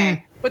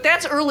 Okay. But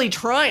that's early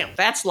triumph.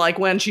 That's like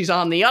when she's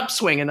on the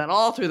upswing, and then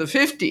all through the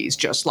 50s,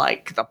 just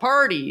like the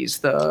parties,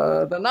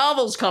 the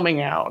novels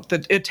coming out,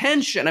 the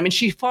attention. I mean,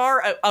 she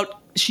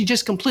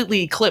just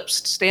completely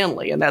eclipsed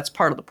Stanley, and that's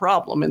part of the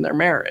problem in their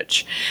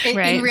marriage. In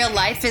real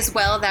life as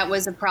well, that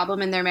was a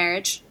problem in their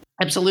marriage?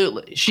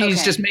 Absolutely.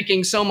 She's just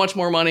making so much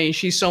more money.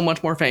 She's so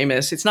much more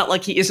famous. It's not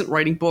like he isn't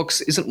writing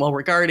books, isn't well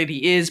regarded.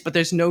 He is, but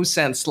there's no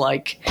sense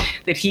like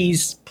that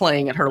he's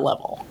playing at her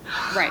level.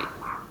 Right.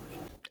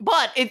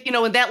 But,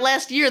 in that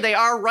last year, they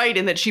are right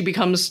in that she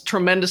becomes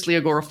tremendously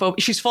agoraphobic.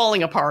 She's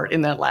falling apart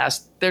in that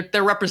last.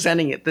 They're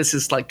representing it. This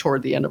is like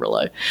toward the end of her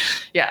life.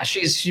 Yeah,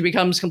 she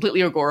becomes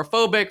completely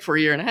agoraphobic for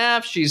a year and a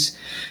half. She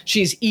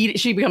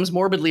becomes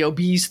morbidly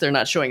obese. They're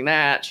not showing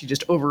that. She's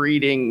just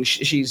overeating.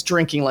 She's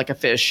drinking like a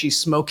fish. She's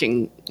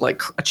smoking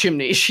like a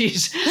chimney.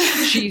 She's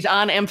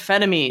on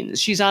amphetamines.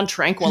 She's on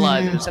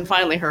tranquilizers. And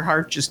finally, her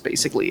heart just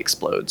basically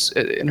explodes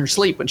in her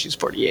sleep when she's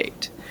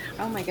 48.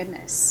 Oh, my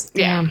goodness.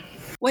 Yeah.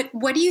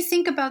 What do you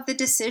think about the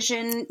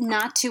decision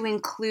not to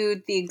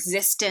include the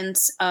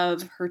existence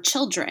of her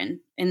children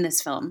in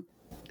this film?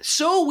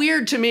 So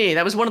weird to me.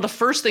 That was one of the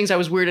first things I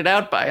was weirded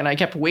out by, and I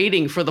kept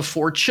waiting for the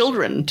 4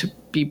 children to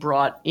be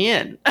brought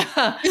in.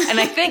 And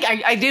I think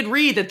I did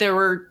read that there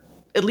were,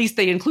 at least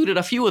they included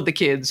a few of the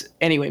kids,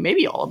 anyway,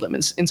 maybe all of them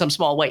in some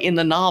small way, in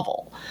the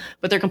novel.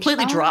 But they're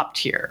completely dropped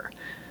here.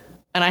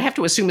 And I have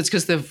to assume it's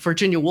because the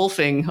Virginia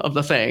Woolfing of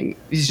the thing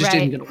is just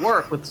isn't going to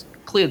work with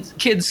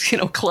kids,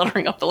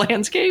 cluttering up the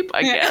landscape,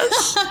 I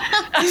guess.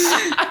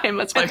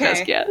 That's my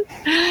best guess.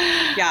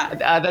 Yeah.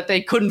 That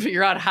they couldn't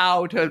figure out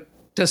how to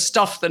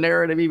stuff the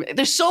narrative.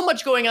 There's so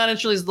much going on in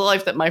Shirley's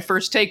life that my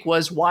first take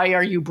was, why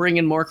are you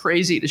bringing more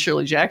crazy to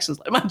Shirley Jackson's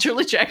life?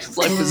 Shirley Jackson's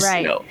life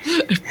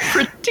is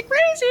pretty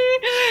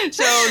crazy,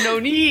 so no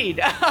need.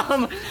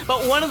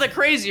 But one of the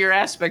crazier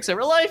aspects of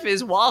her life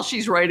is while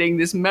she's writing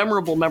this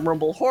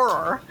memorable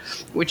horror,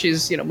 which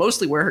is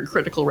mostly where her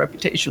critical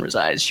reputation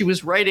resides, she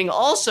was writing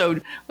also,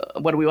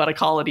 what do we want to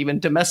call it, even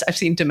domestic. I've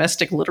seen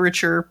domestic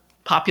literature,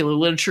 popular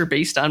literature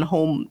based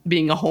on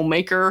being a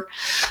homemaker.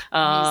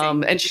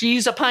 And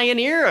she's a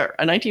pioneer,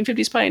 a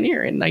 1950s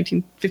pioneer. In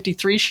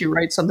 1953, she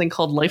writes something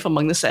called Life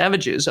Among the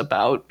Savages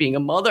about being a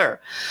mother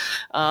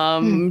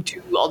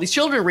to all these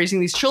children,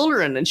 raising these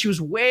children. And she was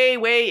way,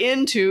 way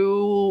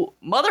into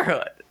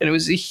motherhood. And it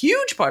was a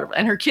huge part of it.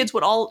 And her kids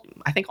would all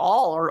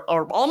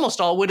or almost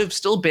all would have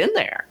still been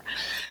there.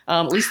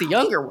 At least the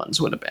younger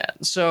ones would have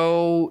been.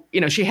 So,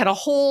 she had a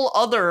whole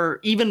other,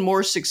 even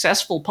more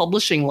successful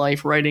publishing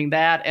life writing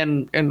that.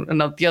 And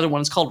the other one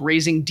is called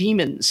Raising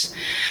Demons.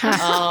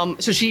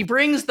 So she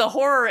brings the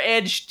horror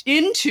edge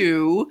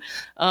into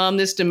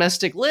this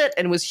domestic lit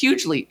and was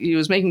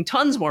making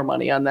tons more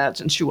money on that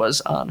than she was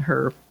on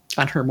her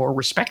more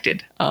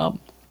respected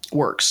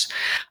works.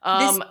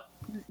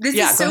 This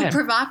is so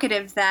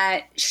provocative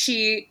that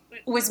she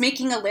was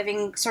making a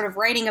living sort of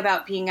writing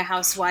about being a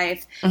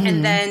housewife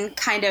and then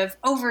kind of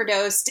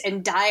overdosed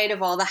and died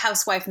of all the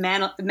housewife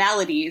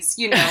maladies,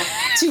 too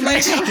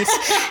much,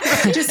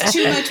 just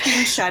too much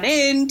being shut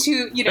in,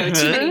 too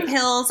many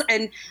pills.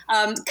 And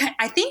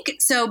I think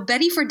so.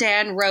 Betty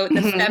Friedan wrote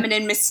The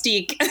Feminine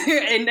Mystique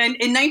in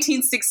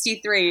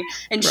 1963,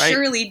 and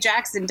Shirley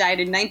Jackson died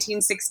in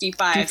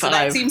 1965. So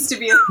that seems to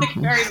be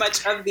very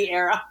much of the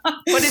era.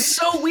 But it's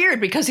so weird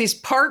because he's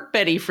part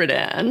Betty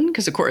Friedan,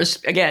 because of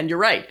course, again, you're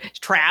right.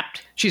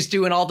 Trapped. She's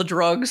doing all the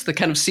drugs, the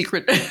kind of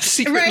secret many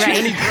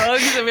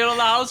drugs. All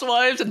the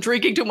housewives and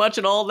drinking too much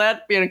and all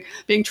that,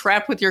 being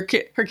trapped with her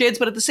kids.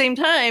 But at the same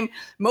time,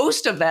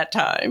 most of that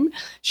time,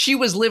 she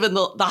was living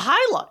the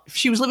high life.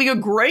 She was living a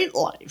great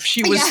life.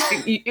 She was.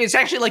 Yeah. It's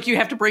actually like you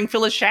have to bring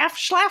Phyllis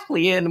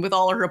Schlafly in with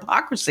all her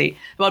hypocrisy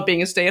about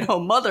being a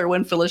stay-at-home mother.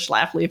 When Phyllis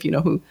Schlafly, if you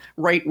know who,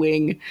 right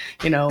wing,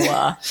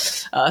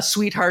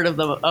 sweetheart of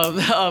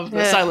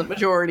the silent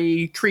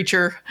majority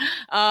creature,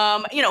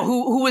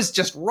 who was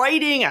just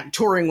writing and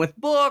touring with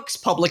books,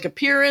 public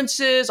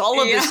appearances,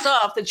 all of this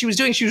stuff that she was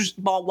doing. She was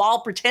while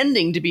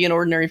pretending to be an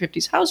ordinary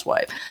 50s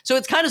housewife. So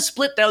it's kind of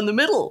split down the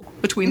middle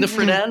between the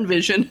Friedan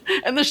vision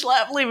and the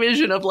Schlafly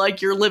vision of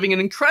like you're living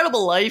an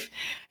incredible life,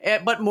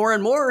 but more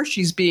and more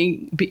she's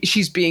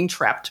being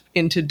trapped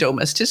into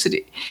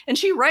domesticity. And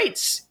she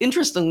writes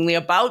interestingly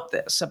about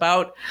this,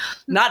 about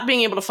not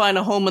being able to find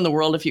a home in the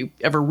world. If you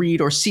ever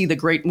read or see the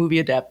great movie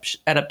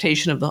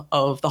adaptation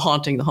of the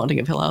Haunting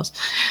of Hill House,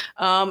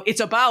 it's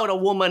about a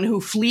woman who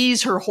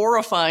flees her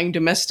horrifying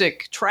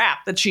domestic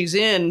trap that she's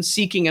in,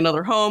 seeking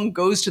another home,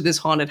 goes to this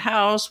haunted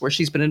house where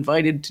she's been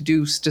invited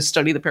to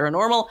study the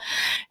paranormal,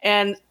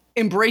 and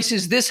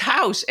embraces this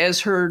house as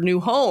her new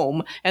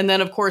home. And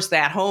then, of course,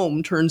 that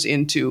home turns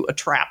into a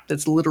trap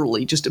that's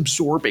literally just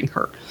absorbing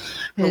her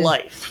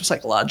life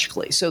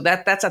psychologically. So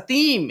that's a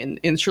theme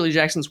in Shirley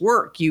Jackson's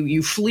work.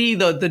 You flee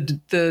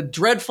the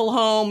dreadful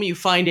home, you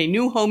find a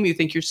new home, you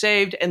think you're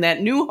saved, and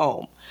that new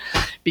home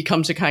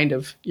becomes a kind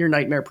of your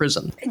nightmare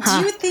prison. Do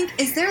you think,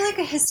 is there like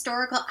a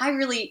historical, I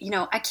really,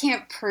 I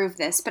can't prove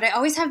this, but I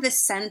always have this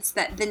sense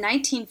that the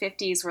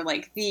 1950s were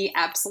like the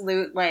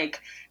absolute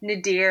like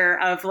nadir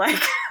of like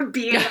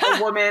being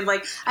a woman.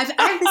 Like I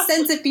have the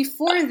sense that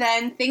before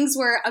then things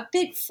were a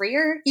bit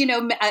freer.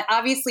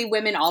 Obviously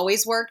women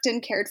always worked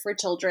and cared for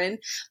children,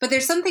 but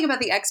there's something about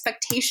the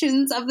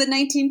expectations of the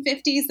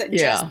 1950s that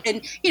just,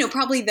 and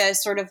probably the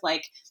sort of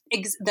like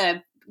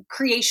the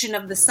creation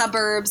of the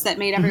suburbs that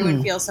made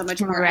everyone feel so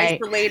much more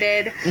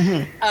isolated.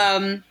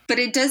 But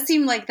it does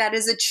seem like that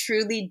is a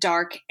truly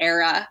dark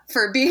era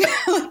for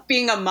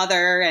being a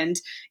mother and,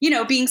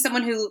 being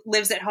someone who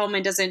lives at home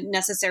and doesn't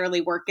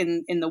necessarily work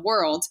in the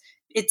world.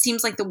 It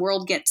seems like the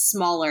world gets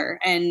smaller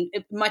and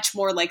much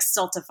more like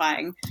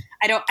stultifying.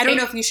 I don't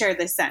know if you share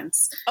this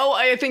sense. Oh,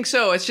 I think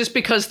so. It's just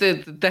because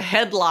the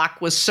headlock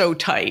was so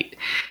tight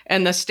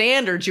and the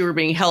standards you were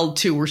being held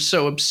to were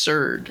so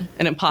absurd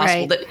and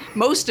impossible that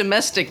most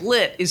domestic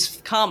lit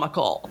is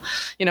comical.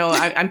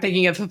 I'm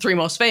thinking of the three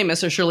most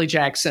famous are Shirley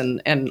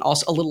Jackson, and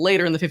also a little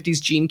later in the 50s,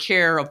 Jean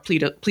Kerr of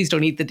Please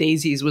Don't Eat the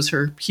Daisies was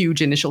her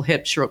huge initial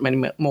hit. She wrote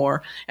many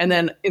more. And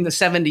then in the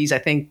 70s, I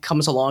think,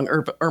 comes along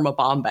Irma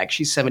Bombeck.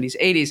 She's 70s,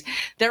 80s.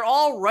 They're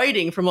all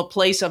writing from a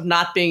place of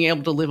not being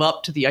able to live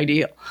up to the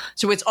ideal.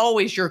 So it's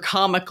always your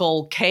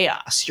comical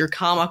chaos, your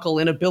comical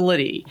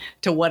inability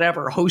to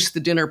host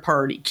the dinner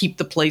party, keep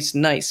the place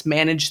nice,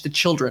 manage the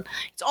children.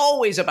 It's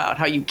always about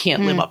how you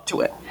can't live up to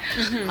it.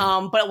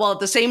 But at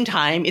the same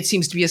time, it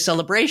seems to be a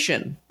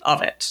celebration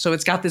of it. So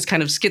it's got this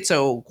kind of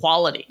schizo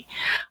quality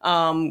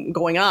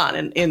going on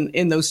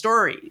in those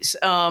stories.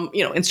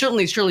 And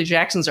certainly Shirley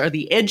Jackson's are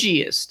the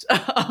edgiest,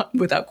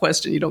 without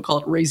question. You don't call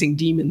it Raising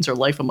Demons or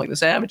Life Among the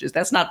Savages.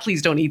 That's not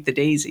Please Don't Eat the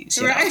Daisies.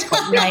 Right.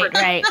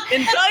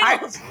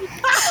 Entitled.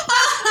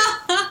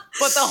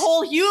 But the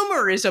whole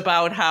humor is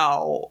about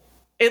how,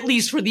 at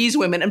least for these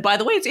women, and by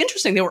the way, it's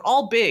interesting, they were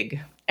all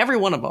big. Every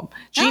one of them.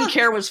 Jean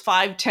Kerr was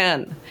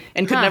 5'10"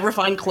 and could never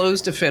find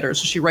clothes to fit her.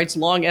 So she writes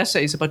long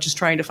essays about just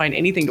trying to find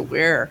anything to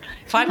wear.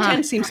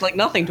 5'10" seems like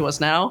nothing to us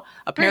now.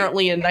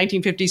 Apparently in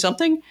 1950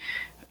 something,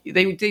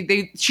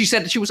 she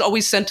said she was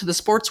always sent to the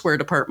sportswear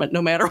department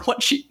no matter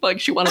what she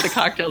wanted a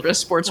cocktail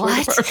dress sportswear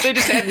department. They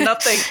just had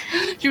nothing.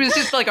 She was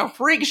just like a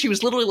freak. She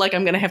was literally like,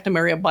 I'm going to have to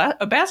marry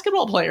a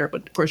basketball player.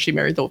 But of course she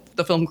married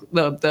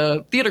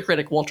the theater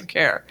critic Walter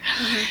Kerr.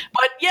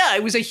 But yeah,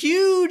 it was a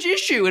huge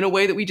issue in a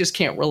way that we just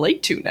can't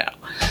relate to now.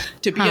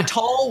 To be a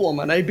tall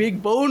woman, a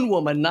big bone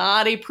woman,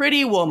 not a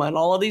pretty woman,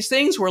 all of these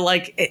things were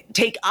like,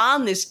 take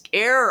on this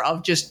air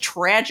of just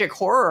tragic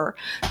horror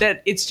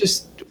that it's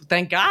just,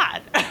 thank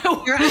God.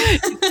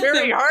 It's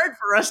very hard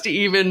for us to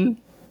even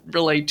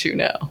relate to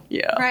now.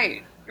 Yeah.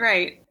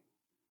 Right.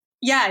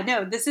 Yeah,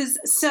 no, this is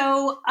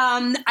so.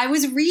 I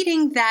was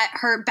reading that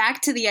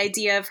back to the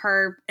idea of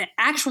her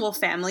actual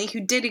family who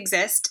did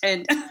exist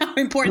and how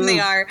important they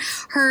are.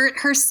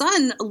 Her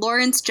son,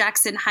 Lawrence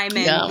Jackson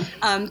Hyman,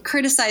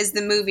 criticized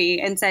the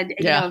movie and said,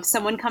 you know, if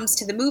someone comes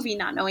to the movie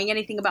not knowing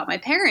anything about my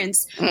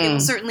parents, they will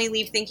certainly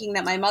leave thinking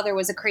that my mother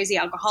was a crazy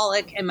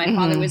alcoholic and my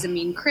father was a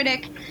mean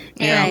critic.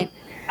 And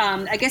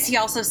I guess he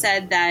also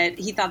said that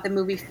he thought the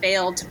movie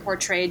failed to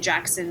portray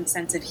Jackson's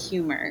sense of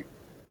humor.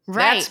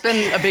 Right. That's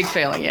been a big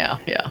failing, yeah.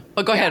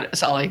 But go ahead,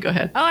 Sally, go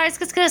ahead. Oh, I was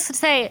just going to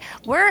say,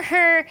 were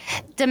her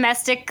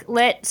domestic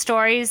lit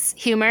stories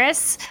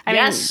humorous? I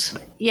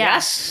mean,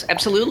 Yes,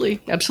 absolutely.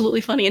 Absolutely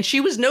funny. And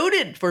she was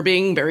noted for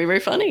being very, very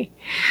funny.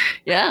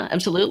 Yeah,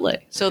 absolutely.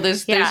 So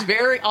there's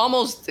very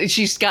almost,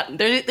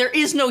 there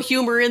is no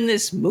humor in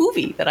this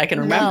movie that I can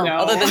remember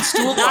other than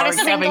Stuhlbarg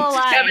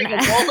having a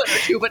moment or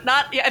two, but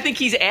not, I think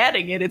he's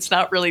adding it. It's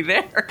not really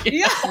there.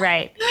 Yeah.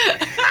 Right.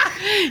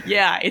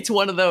 Yeah, it's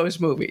one of those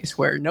movies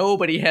where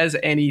nobody has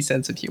any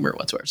sense of humor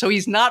whatsoever. So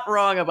he's not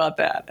wrong about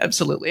that.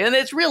 Absolutely. And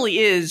it really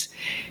is,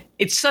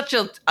 it's such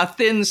a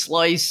thin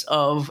slice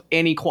of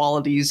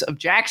inequalities of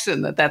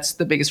Jackson that's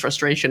the biggest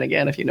frustration.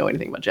 Again, if you know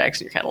anything about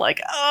Jackson, you're kind of like,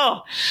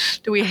 oh,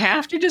 do we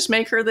have to just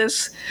make her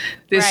this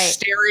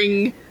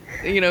staring,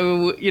 you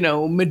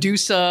know,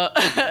 Medusa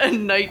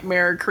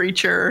nightmare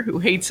creature who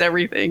hates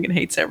everything and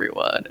hates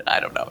everyone?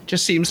 I don't know. It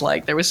just seems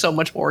like there was so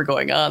much more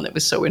going on that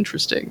was so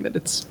interesting that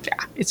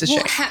it's a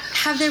shame.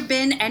 Have there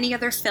been any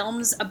other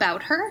films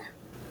about her?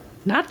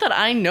 Not that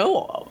I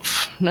know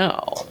of.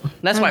 No.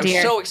 That's why I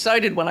was so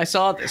excited when I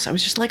saw this. I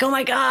was just like, oh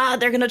my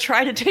God, they're going to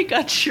try to take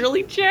on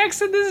Shirley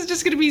Jackson. This is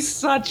just going to be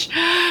such,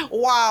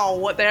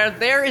 wow.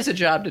 There is a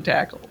job to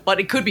tackle, but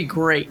it could be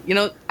great. You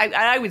know,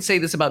 I would say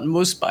this about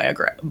most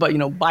biopics.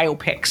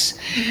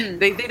 Mm-hmm.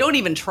 They don't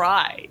even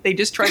try. They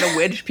just try to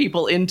wedge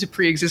people into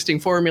pre-existing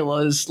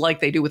formulas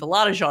like they do with a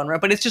lot of genre,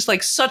 but it's just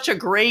like such a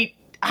great,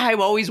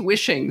 I'm always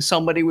wishing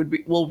somebody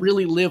will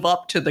really live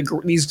up to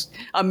these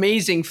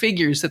amazing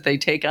figures that they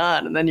take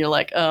on. And then you're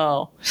like,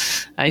 oh,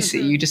 I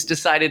see. You just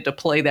decided to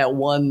play that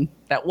one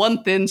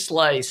thin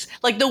slice,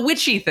 like the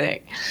witchy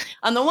thing.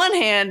 On the one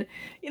hand,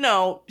 you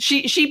know,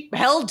 she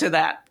held to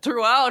that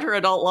throughout her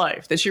adult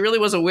life, that she really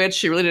was a witch.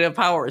 She really didn't have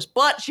powers,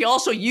 but she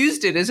also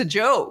used it as a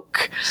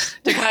joke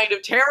to kind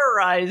of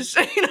terrorize,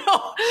 you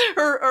know,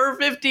 her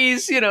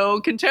 50s, you know,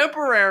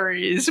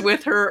 contemporaries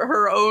with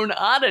her own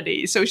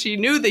oddity. So she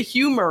knew the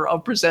humor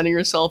of presenting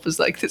herself as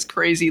like this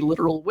crazy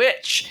literal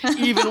witch,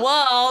 even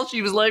while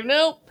she was like,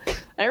 nope.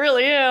 I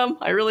really am.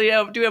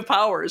 Do have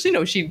powers. You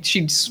know,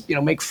 she'd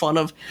make fun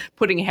of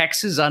putting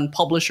hexes on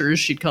publishers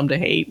she'd come to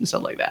hate and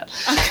stuff like that.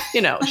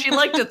 You know, she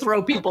liked to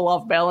throw people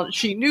off balance.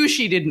 She knew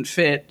she didn't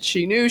fit.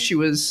 She knew she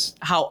was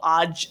how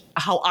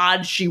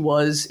odd she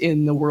was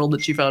in the world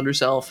that she found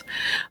herself.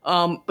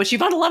 But she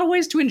found a lot of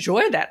ways to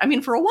enjoy that. I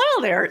mean, for a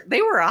while there,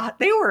 they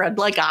were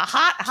like a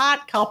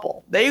hot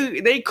couple.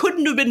 They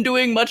couldn't have been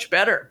doing much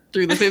better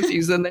through the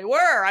 50s than they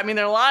were. I mean,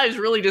 their lives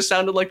really just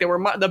sounded like they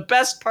were the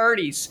best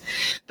parties,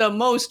 the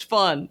most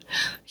fun,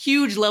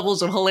 huge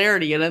levels of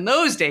hilarity. And in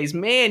those days,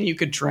 man, you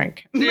could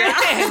drink.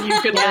 Man, you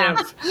could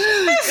live.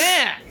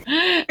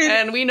 Man.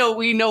 And we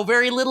know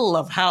very little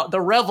of how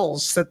the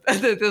revels, the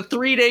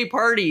 3-day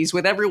parties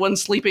with everyone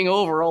sleeping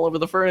over all over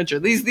the furniture.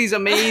 These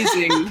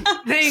amazing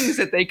things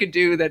that they could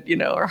do that, you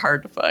know, are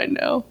hard to find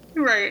now.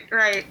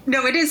 Right.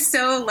 No, it is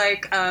so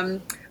like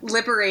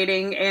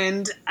liberating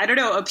and, I don't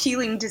know,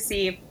 appealing to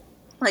see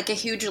like a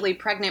hugely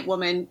pregnant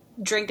woman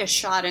drink a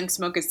shot and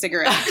smoke a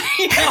cigarette.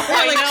 You know,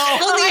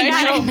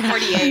 I know.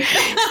 48.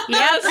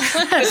 Yes,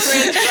 the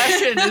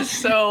transgression is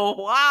so,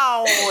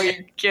 wow,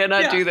 you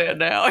cannot do that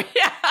now.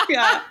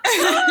 Yeah.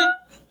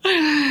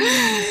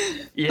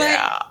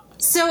 But,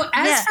 so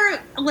as for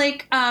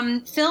like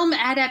film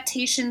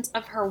adaptations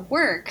of her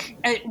work,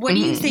 what do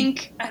you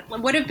think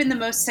would have been the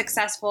most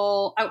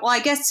successful? Well, I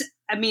guess,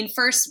 I mean,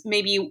 first,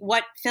 maybe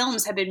what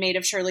films have been made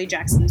of Shirley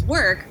Jackson's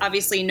work?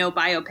 Obviously, no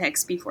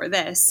biopics before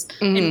this.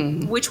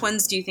 And which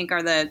ones do you think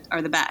are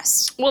the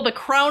best? Well, the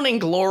crowning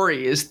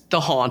glory is The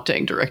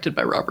Haunting, directed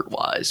by Robert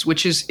Wise,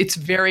 which is, it's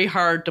very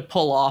hard to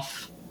pull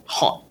off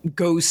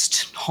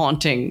ghost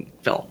haunting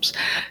films.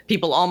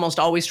 People almost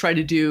always try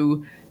to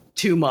do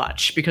too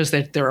much because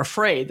they're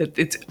afraid that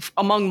it's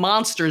among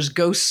monsters,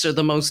 ghosts are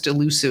the most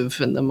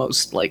elusive and the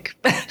most like,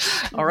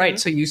 all right,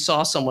 so you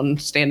saw someone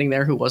standing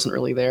there who wasn't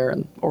really there,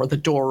 or the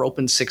door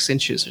opened 6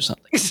 inches or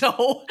something.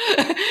 So,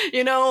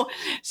 you know,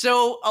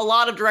 so a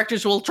lot of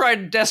directors will try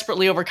to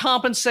desperately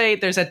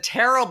overcompensate. There's a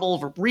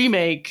terrible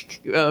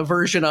remake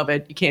version of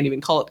it. You can't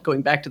even call it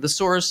Going Back to the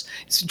Source.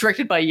 It's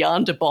directed by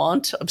Jan de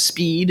Bont of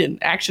Speed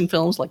and action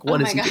films. Like,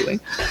 what is he doing?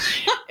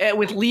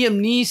 With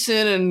Liam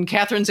Neeson and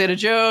Catherine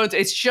Zeta-Jones.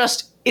 It's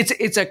just,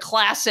 it's a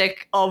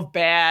classic of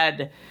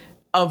bad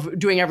of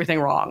doing everything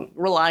wrong,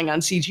 relying on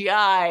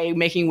CGI,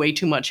 making way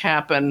too much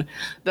happen.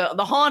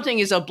 The Haunting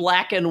is a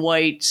black and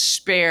white,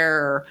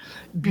 spare,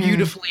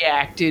 beautifully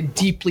acted,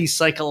 deeply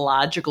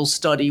psychological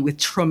study with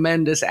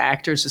tremendous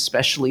actors,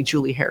 especially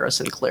Julie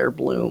Harris and Claire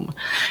Bloom.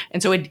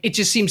 And so it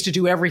just seems to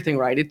do everything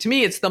right. To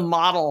me, it's the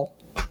model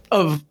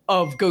of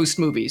ghost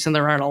movies, and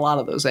there aren't a lot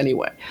of those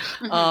anyway.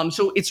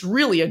 So it's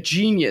really a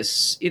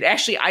genius. It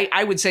actually,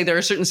 I would say there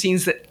are certain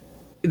scenes that,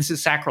 this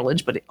is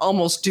sacrilege, but it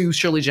almost do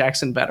Shirley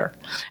Jackson better.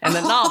 And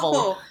the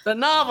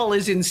novel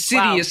is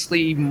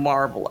insidiously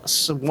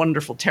marvelous,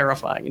 wonderful,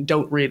 terrifying, and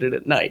don't read it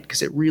at night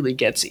because it really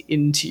gets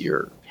into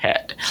your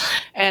head.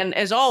 And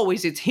as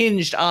always, it's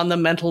hinged on the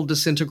mental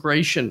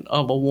disintegration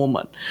of a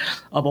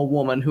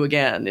woman who,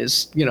 again,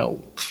 is,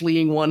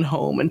 fleeing one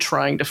home and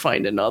trying to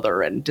find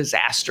another, and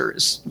disaster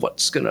is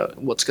what's gonna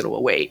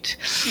await.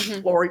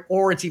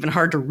 Or it's even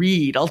hard to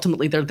read.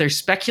 Ultimately, they're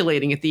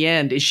speculating at the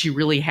end. Is she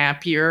really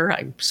happier?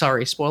 I'm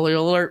sorry, spoiler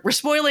alert. We're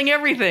spoiling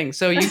everything,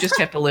 so you just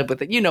have to live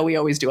with it. We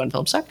always do on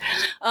Film Sack.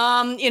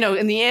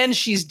 In the end,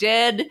 she's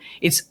dead.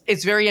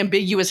 It's very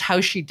ambiguous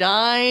how she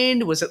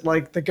died. Was it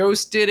like the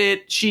ghost did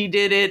it? She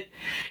did it,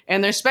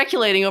 and they're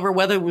speculating over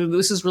whether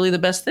this is really the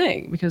best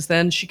thing, because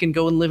then she can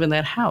go and live in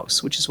that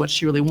house, which is what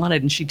she really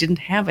wanted, and she didn't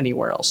have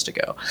anywhere else to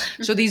go.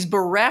 So these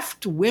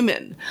bereft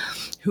women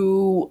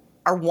who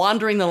are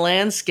wandering the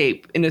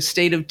landscape in a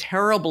state of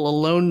terrible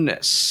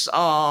aloneness,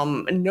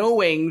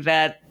 knowing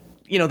that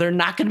they're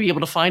not going to be able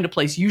to find a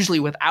place,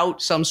 usually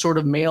without some sort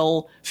of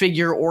male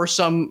figure or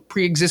some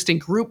pre-existing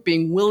group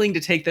being willing to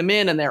take them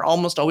in. And they're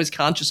almost always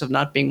conscious of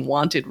not being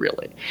wanted,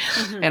 really,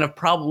 and of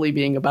probably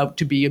being about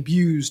to be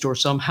abused or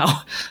somehow,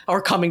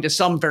 or coming to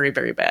some very,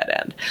 very bad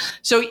end.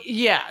 So,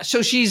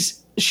 so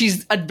she's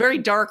a very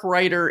dark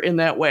writer in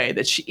that way,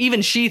 that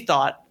she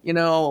thought,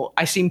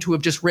 I seem to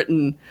have just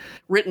written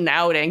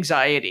out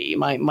anxiety.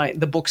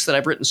 The books that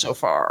I've written so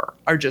far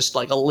are just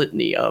like a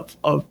litany of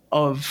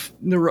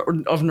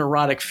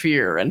neurotic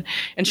fear. And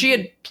she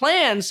had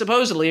planned,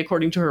 supposedly,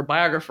 according to her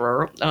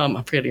biographer,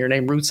 I'm forgetting her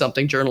name, Ruth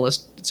something,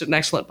 journalist. It's an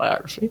excellent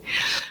biography.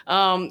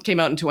 Came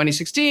out in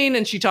 2016.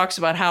 And she talks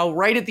about how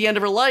right at the end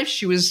of her life,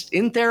 she was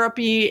in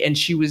therapy, and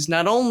she was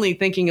not only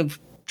thinking of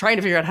trying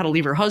to figure out how to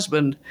leave her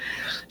husband,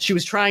 she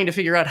was trying to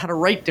figure out how to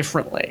write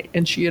differently.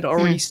 And she had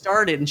already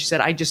started, and she said,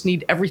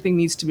 everything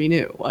needs to be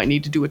new. I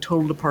need to do a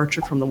total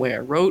departure from the way I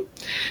wrote.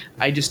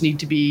 I just need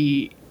to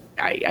be,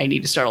 I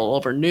need to start all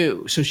over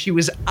new. So she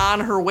was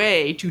on her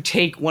way to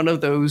take one of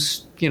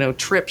those,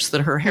 trips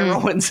that her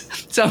heroines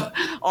so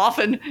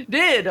often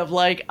did, of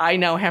like, I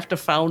now have to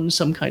found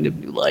some kind of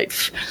new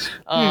life.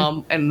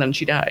 And then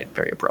she died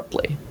very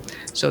abruptly.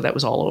 So that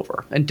was all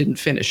over, and didn't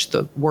finish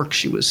the work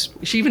she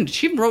even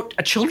wrote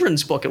a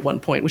children's book at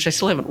one point, which I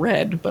still haven't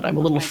read, but I'm a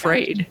little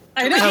afraid.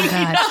 I know. Oh,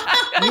 God.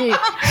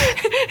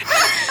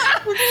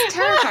 It's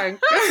terrifying.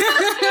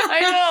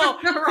 I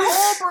know. Her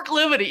whole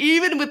proclivity,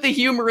 even with the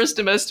humorous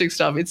domestic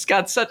stuff, it's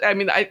got such,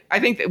 I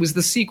think it was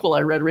the sequel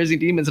I read, Raising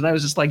Demons, and I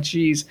was just like,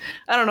 geez,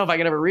 I don't know if I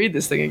can ever read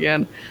this thing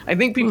again. I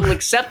think people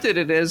accepted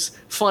it as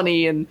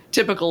funny and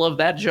typical of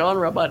that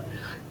genre, but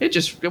it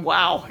just,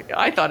 wow.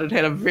 I thought it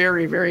had a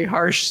very, very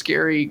harsh,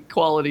 scary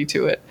quality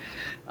to it.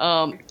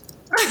 I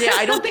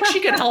don't think she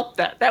could help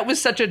that. That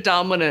was such a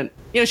dominant,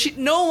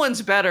 no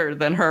one's better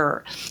than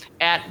her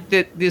at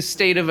this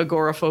state of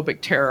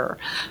agoraphobic terror,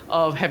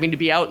 of having to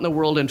be out in the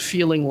world and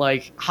feeling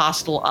like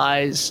hostile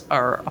eyes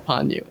are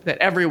upon you, that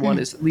everyone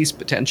is at least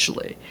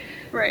potentially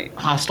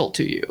hostile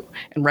to you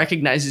and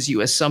recognizes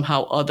you as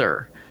somehow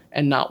other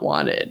and not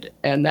wanted,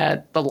 and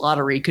that the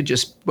lottery could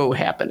just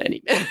happen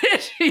any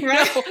minute.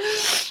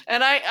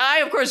 And I,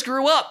 of course,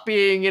 grew up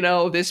being,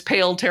 this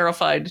pale,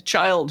 terrified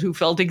child who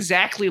felt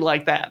exactly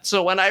like that.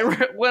 So when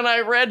I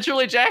read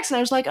Shirley Jackson,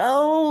 I was like,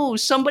 oh,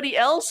 somebody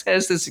else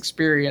has this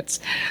experience,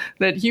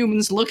 that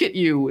humans look at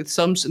you with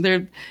some.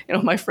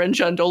 My friend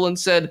John Dolan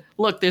said,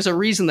 look, there's a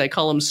reason they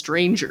call them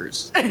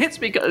strangers. It's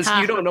because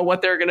you don't know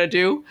what they're gonna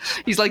do.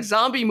 He's like,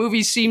 zombie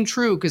movies seem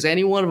true because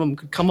any one of them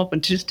could come up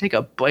and just take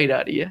a bite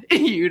out of you.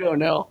 You don't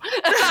know.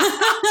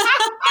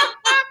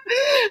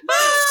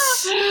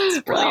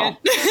 Well,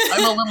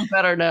 I'm a little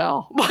better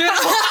now.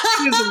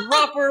 It was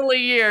rough early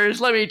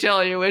years, let me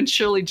tell you, and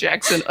Shirley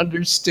Jackson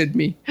understood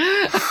me.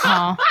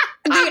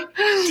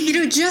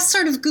 Just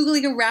sort of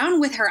Googling around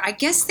with her, I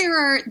guess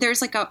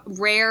there's like a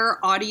rare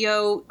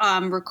audio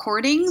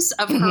recordings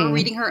of her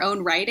reading her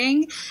own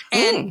writing,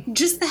 and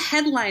just the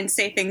headlines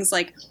say things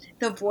like,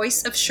 the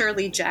voice of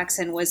Shirley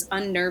Jackson was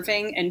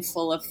unnerving and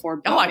full of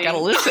foreboding. Oh, I gotta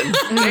listen.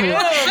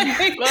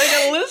 I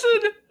gotta listen.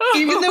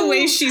 Even the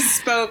way she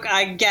spoke,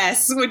 I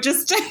guess, would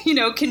just,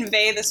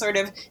 convey the sort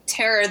of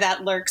terror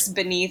that lurks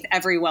beneath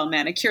every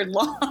well-manicured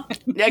lawn.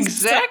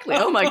 Exactly.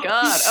 Oh my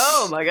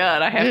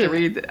God. I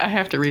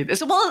have to read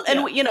this. Well,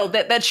 and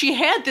that she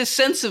had this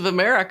sense of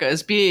America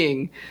as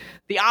being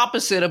the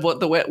opposite of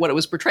what it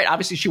was portrayed.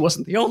 Obviously, she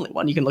wasn't the only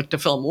one. You can look to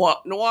film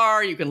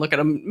noir. You can look at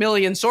a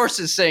million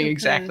sources saying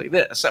exactly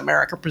this.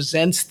 America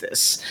presents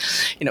this,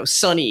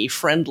 sunny,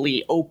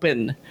 friendly,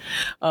 open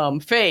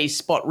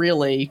face, but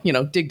really,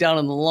 dig down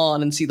on the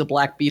lawn and see the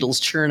black beetles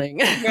churning.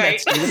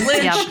 Right.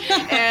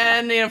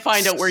 And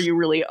find out where you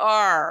really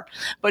are.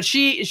 But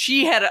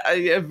she had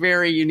a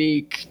very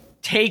unique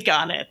take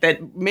on it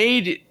that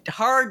made it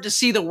hard to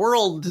see the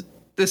world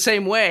the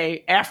same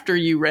way after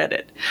you read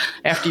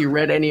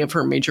any of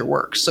her major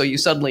works. So you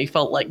suddenly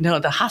felt like, no,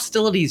 the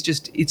hostility is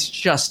it's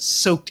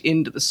just soaked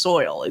into the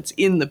soil. It's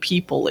in the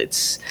people.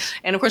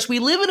 And of course we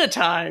live in a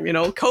time,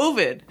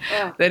 COVID,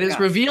 that has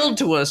revealed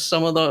to us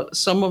some of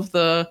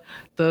the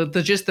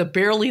just the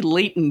barely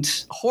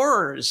latent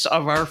horrors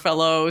of our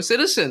fellow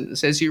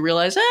citizens as you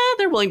realize,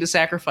 they're willing to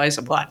sacrifice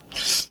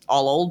what?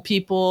 All old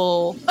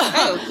people.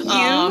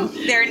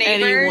 Their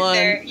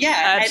neighbor.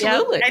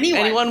 Absolutely.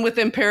 Anyone with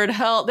impaired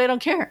health. They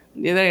don't care.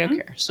 They don't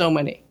care. So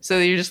many. So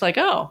you're just like,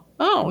 oh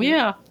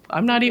yeah.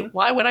 I'm not even,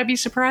 why would I be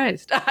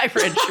surprised? I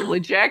read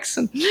Shirley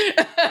Jackson.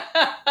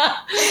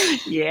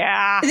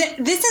 Yeah.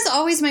 This is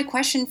always my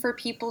question for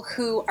people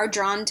who are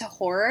drawn to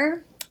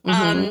horror.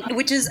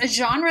 Which is a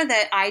genre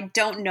that I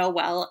don't know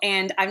well,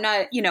 and I'm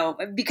not,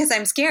 because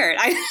I'm scared.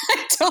 I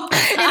don't.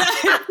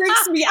 It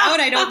freaks me out.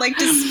 I don't like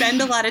to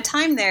spend a lot of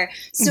time there.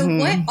 So,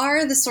 what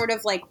are the sort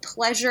of like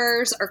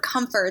pleasures or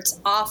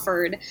comforts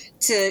offered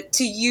to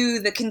you,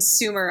 the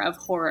consumer of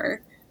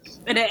horror?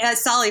 And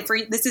Sally,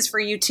 this is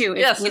for you too.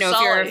 If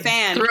you're a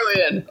fan, throw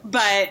it in.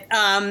 But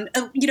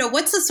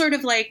what's the sort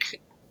of like?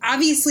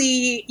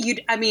 Obviously,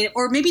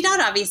 or maybe not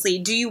obviously,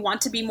 do you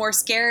want to be more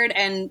scared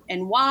and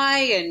why?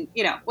 And,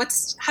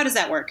 how does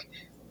that work?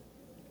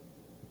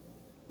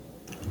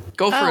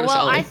 Go for it,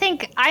 well,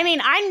 Sally.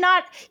 I'm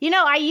not,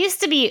 I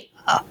used to be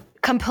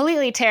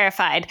completely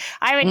terrified.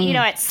 I would,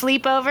 at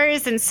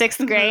sleepovers in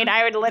sixth grade,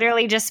 I would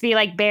literally just be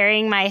like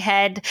burying my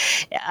head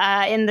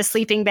in the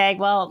sleeping bag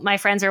while my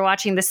friends were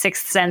watching The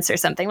Sixth Sense or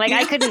something. Like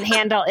I couldn't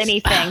handle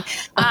anything.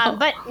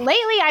 But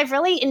lately I've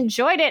really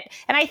enjoyed it.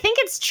 And I think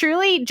it's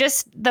truly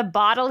just the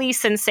bodily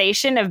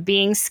sensation of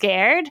being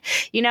scared.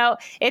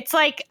 It's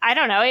like, I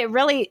don't know, it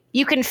really,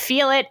 you can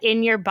feel it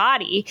in your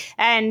body.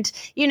 And,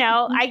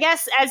 I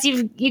guess as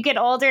you get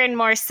older and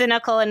more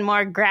cynical and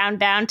more ground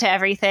down to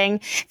everything,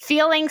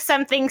 feeling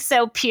something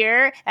so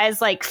pure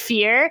as like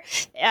fear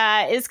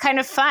is kind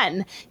of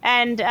fun.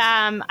 And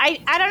I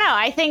don't know.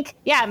 I think,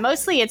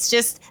 mostly it's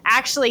just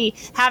actually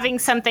having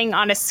something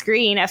on a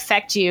screen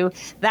affect you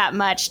that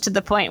much to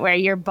the point where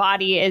your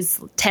body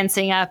is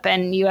tensing up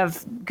and you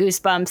have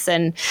goosebumps.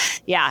 And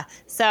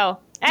so,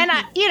 and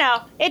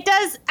it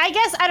does, I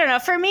guess, I don't know.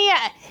 For me,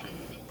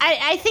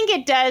 I think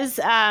it does.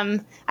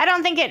 I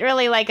don't think it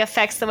really like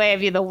affects the way I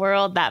view the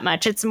world that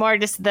much. It's more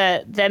just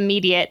the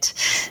immediate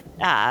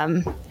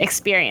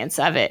experience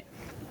of it.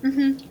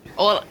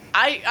 Well,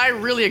 I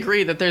really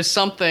agree that there's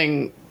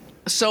something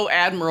so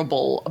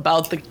admirable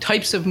about the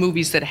types of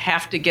movies that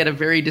have to get a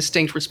very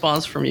distinct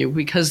response from you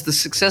because the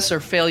success or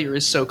failure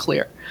is so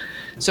clear.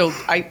 So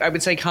I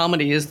would say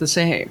comedy is the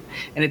same.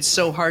 And it's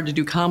so hard to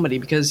do comedy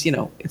because,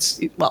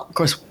 of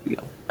course,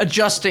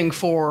 adjusting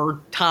for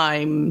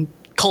time,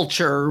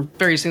 culture,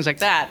 various things like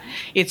that,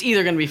 it's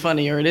either going to be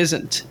funny or it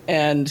isn't.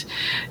 And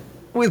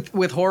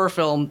with horror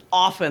film,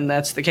 often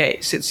that's the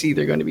case. It's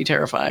either going to be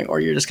terrifying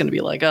or you're just going to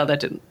be like, oh, that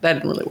didn't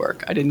really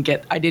work. I didn't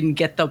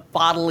get the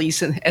bodily,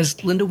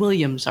 as Linda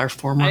Williams, our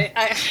former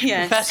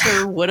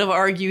professor, would have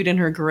argued in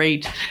her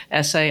great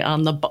essay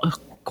on the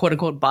quote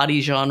unquote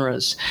body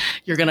genres.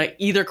 You're going to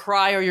either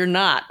cry or you're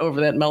not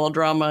over that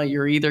melodrama.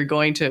 You're either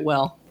going to,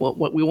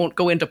 we won't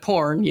go into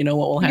porn, what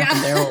will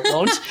happen there or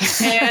won't.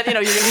 And,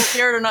 you're going to be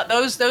scared or not.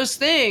 Those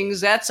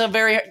things, that's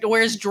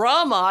whereas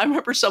drama, I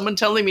remember someone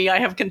telling me I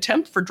have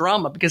contempt for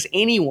drama because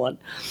anyone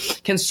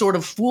can sort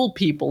of fool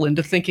people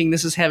into thinking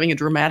this is having a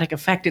dramatic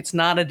effect. It's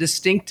not a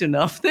distinct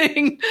enough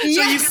thing.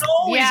 Yes. So you can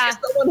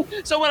always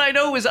get someone I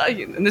know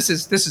and this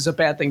is a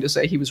bad thing to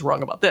say, he was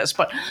wrong about this,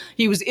 but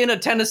he was in a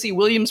Tennessee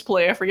Williams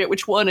play, I forget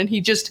which one, and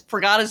he just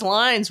forgot his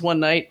lines one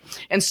night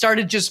and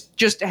started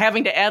just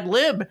having to ad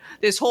lib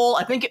this whole,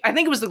 I think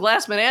it was The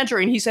Glass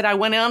Menagerie, and he said I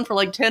went on for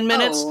like 10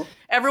 minutes.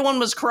 Everyone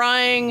was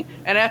crying,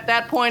 and at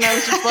that point I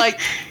was just like,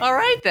 all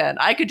right then,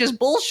 I could just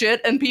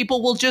bullshit and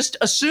people will just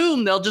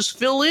assume, they'll just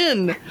fill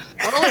in. Well,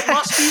 it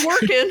must be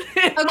working.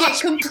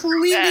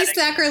 Completely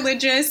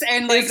sacrilegious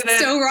and like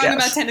so wrong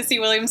about Tennessee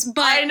Williams,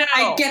 but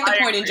I get the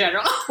point in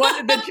general.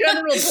 But the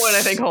general point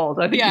I think holds.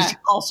 I think he's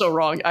also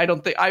wrong. I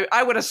don't think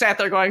I would have sat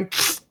there going,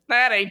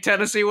 that ain't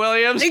Tennessee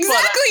Williams.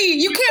 Exactly.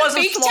 You can't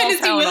fake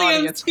Tennessee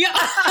Williams.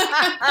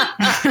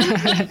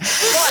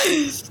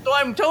 So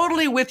I'm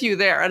totally with you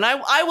there. And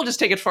I will just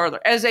take it farther.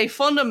 As a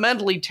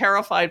fundamentally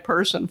terrified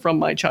person from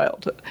my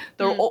childhood,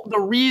 the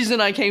reason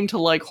I came to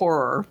like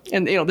horror,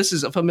 and this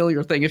is a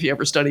familiar thing if you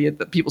ever study it,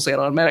 that people say it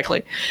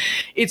automatically,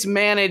 it's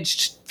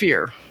managed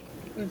fear.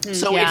 Mm-hmm.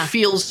 So it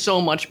feels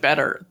so much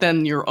better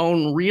than your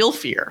own real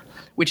fear,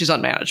 which is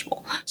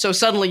unmanageable. So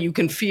suddenly you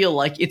can feel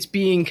like it's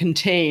being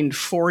contained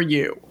for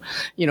you.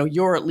 You know,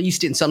 you're at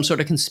least in some sort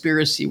of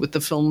conspiracy with the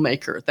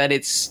filmmaker, that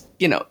it's,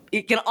 you know,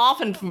 it can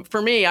often,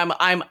 for me,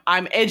 I'm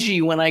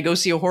edgy when I go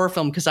see a horror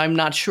film because I'm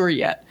not sure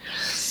yet.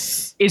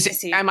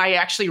 Am I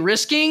actually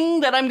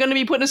risking that I'm going to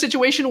be put in a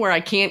situation where I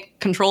can't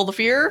control the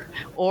fear,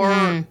 or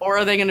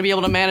are they going to be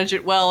able to manage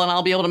it well and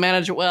I'll be able to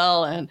manage it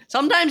well? And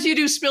sometimes you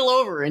do spill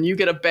over and you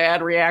get a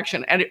bad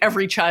reaction, and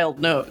every child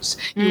knows.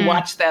 You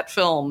watch that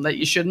film that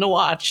you shouldn't have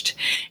watched,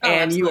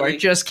 and you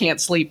just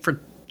can't sleep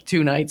for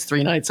 2 nights,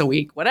 3 nights a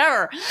week,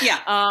 whatever. Yeah.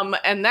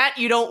 And that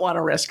you don't want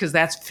to risk, because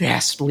that's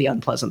vastly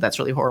unpleasant. That's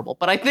really horrible.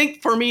 But I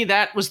think for me,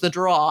 that was the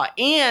draw.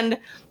 And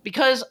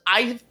because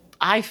I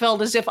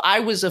felt as if I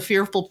was a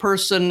fearful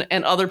person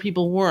and other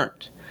people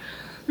weren't.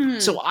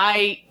 So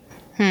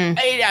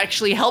it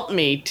actually helped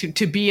me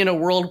to be in a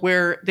world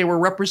where they were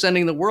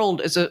representing the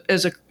world as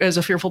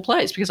a fearful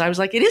place, because I was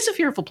like, it is a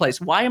fearful place.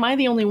 Why am I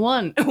the only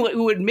one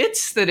who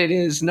admits that it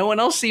is? No one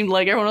else seemed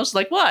like, everyone else was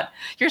like, what?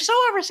 You're so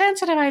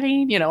oversensitive,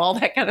 Eileen, you know, all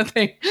that kind of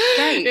thing,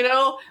 right. You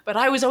know, but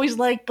I was always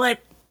like, but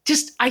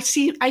just, I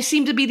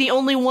seem to be the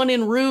only one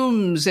in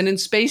rooms and in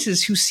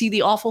spaces who see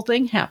the awful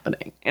thing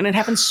happening. And it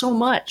happens so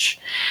much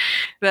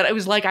that I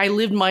was like, I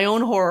lived my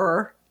own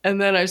horror. And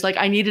then I was like,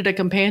 I needed a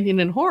companion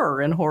in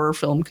horror, and horror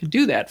film could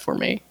do that for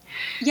me.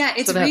 Yeah,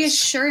 it's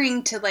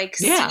reassuring to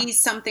see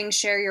something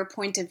share your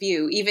point of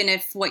view, even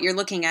if what you're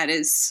looking at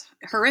is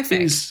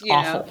horrific. It's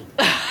awful.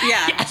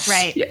 Yeah. Yes.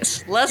 Right.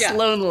 Yes. Less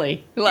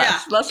lonely.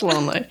 Less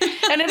lonely.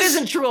 And it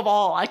isn't true of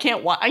all. I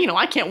can't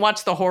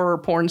watch the horror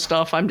porn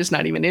stuff. I'm just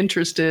not even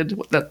interested.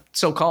 The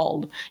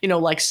so-called,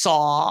 like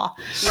Saw.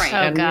 Right.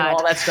 And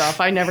all that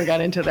stuff. I never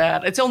got into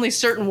that. It's only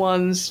certain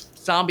ones.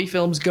 Zombie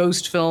films,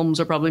 ghost films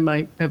are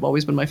probably have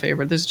always been my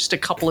favorite. There's just a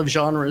couple of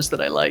genres that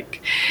I like,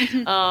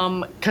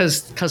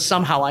 because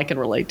somehow I can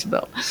relate to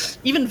them.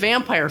 Even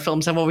vampire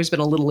films I've always been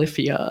a little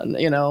iffy on.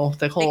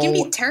 The whole, they can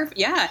be terrifying.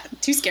 Yeah,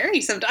 too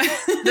scary sometimes.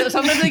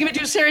 Sometimes they can be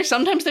too serious.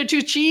 Sometimes they're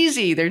too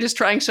cheesy. They're just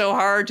trying so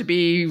hard to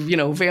be,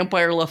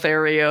 vampire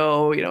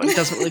Lothario. It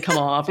doesn't really come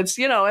off. It's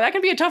that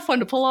can be a tough one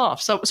to pull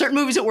off. So certain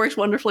movies it works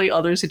wonderfully.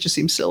 Others it just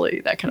seems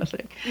silly. That kind of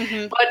thing.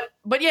 Mm-hmm.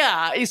 But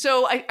yeah,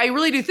 so I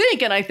really do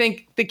think, and I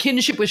think the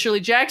kinship with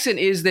Shirley Jackson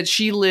is that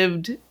she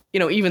lived,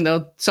 even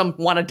though some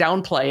want to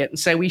downplay it and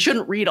say we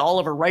shouldn't read all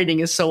of her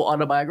writing as so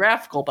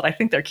autobiographical, but I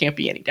think there can't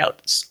be any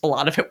doubt a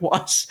lot of it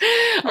was.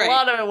 Right. A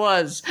lot of it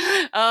was.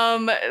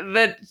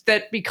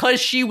 That because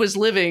she was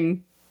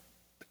living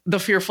the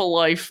fearful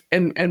life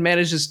and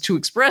manages to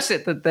express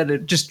it, that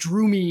it just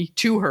drew me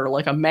to her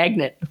like a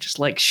magnet, just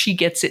like she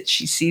gets it,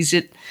 she sees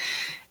it.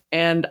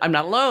 And I'm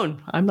not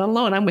alone. I'm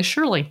with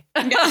Shirley.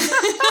 Not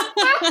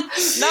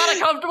a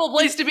comfortable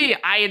place to be,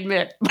 I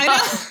admit. I know.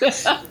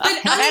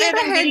 But better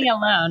than being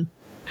alone.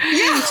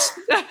 Yes.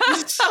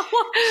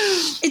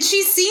 And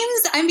she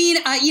seems,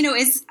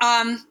 is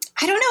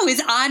I don't know,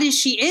 as odd as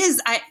she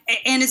is,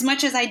 and as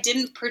much as I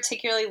didn't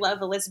particularly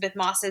love Elizabeth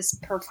Moss's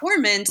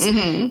performance,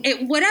 the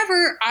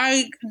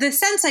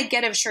sense I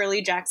get of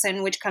Shirley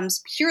Jackson, which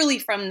comes purely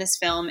from this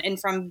film and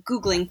from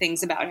Googling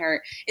things about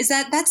her, is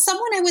that that's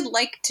someone I would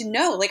like to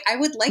know. Like, I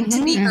would like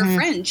to be her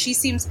friend. She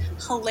seems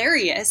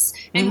hilarious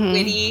and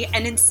witty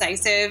and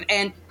incisive,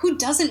 and who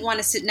doesn't want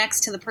to sit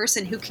next to the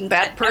person who can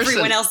cut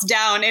everyone else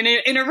down in a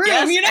room?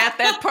 Yes, at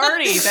that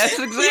party. That's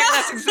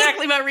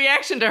exactly my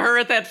reaction to her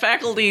at that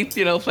faculty,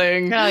 thing.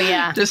 Oh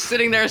yeah, just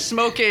sitting there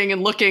smoking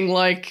and looking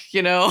like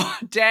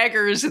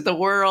daggers at the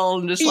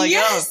world, and just like,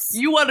 oh,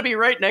 you want to be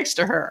right next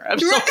to her.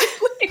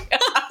 Absolutely.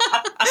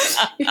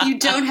 If you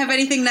don't have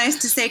anything nice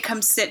to say,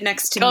 come sit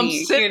next to me. Come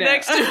sit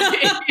next to me.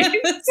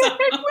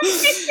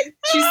 She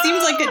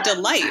seems like a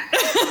delight.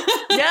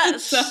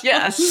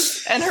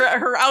 Yes. And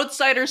her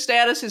outsider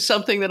status is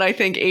something that I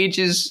think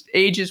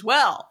ages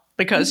well.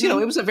 Because, it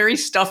was a very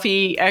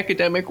stuffy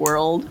academic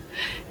world.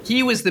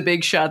 He was the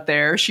big shot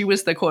there. She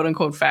was the quote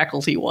unquote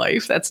faculty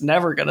wife. That's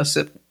never going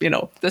to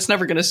that's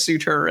never going to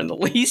suit her in the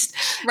least.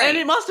 Right. And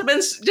it must have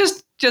been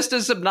just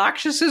as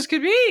obnoxious as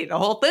could be, the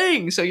whole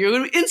thing. So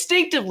you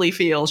instinctively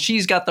feel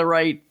she's got the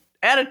right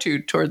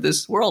attitude toward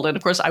this world. And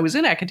of course I was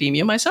in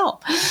academia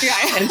myself. Yeah.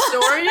 And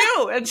so are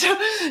you. And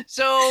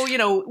so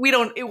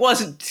it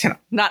wasn't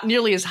not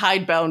nearly as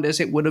hidebound as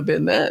it would have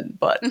been then,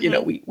 but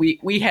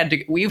we've had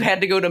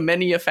to go to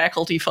many a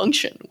faculty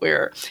function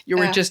where you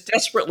were just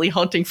desperately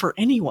hunting for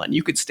anyone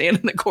you could stand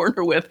in the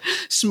corner with,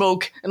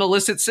 smoke an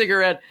illicit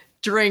cigarette,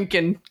 drink,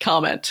 and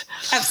comment.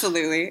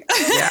 Absolutely.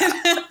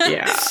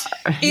 Yeah.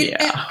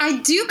 I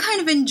do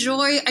kind of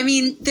enjoy,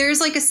 there's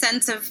like a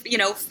sense of,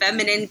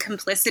 feminine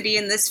complicity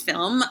in this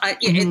film.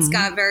 It's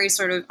got very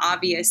sort of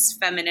obvious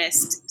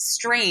feminist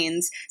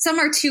strains. Some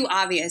are too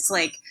obvious,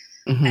 like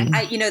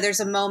there's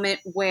a moment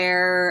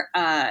where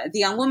the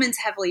young woman's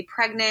heavily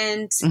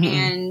pregnant,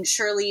 and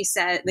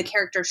the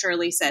character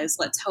Shirley says,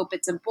 "Let's hope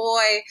it's a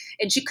boy,"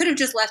 and she could have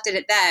just left it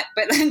at that,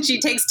 but then she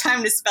takes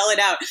time to spell it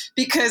out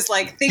because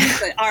like things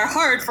that are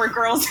hard for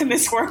girls in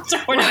this world or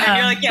whatever. And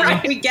you're like,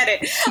 yeah, we get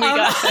it.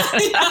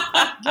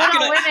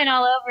 Little Women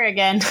all over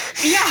again.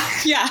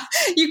 Yeah,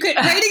 you could,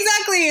 right?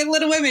 Exactly,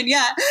 Little Women.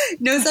 Yeah,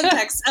 no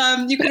subtext.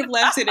 You could have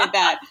left it at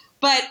that.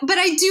 But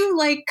I do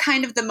like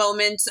kind of the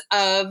moments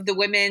of the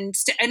women,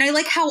 and I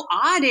like how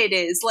odd it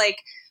is. Like,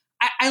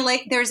 I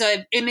like there's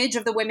an image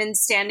of the women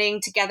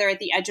standing together at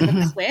the edge of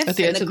a cliff. At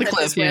the edge of the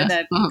cliff, is where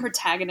the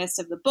protagonist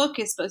of the book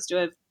is supposed to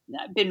have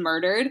been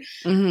murdered.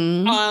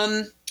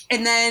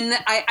 And then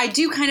I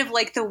do kind of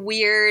like the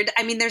weird,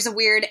 I mean, there's a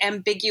weird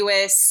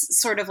ambiguous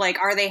sort of like,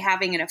 are they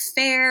having an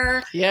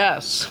affair?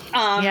 Yes.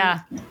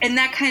 And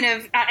that kind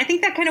of, I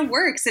think that kind of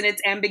works in its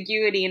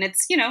ambiguity, and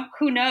it's,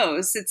 who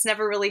knows? It's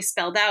never really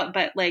spelled out,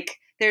 but like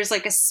there's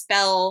like a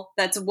spell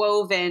that's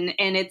woven,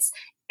 and it's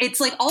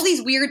like all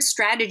these weird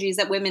strategies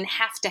that women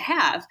have to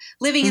have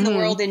living in the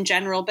world in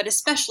general, but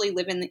especially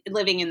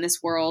living in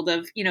this world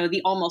of,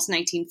 the almost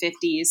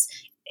 1950s.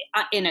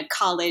 In a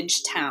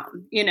college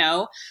town,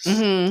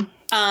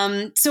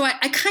 So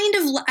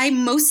I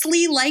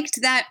mostly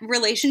liked that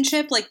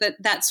relationship, like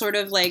that sort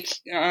of like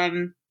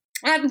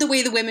the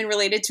way the women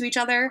related to each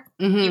other,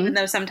 even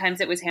though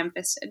sometimes it was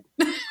ham-fisted.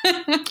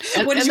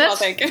 What did you all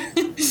think?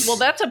 Well,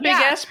 that's a big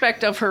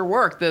aspect of her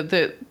work.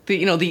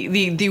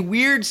 The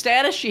weird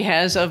status she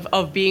has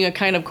of being a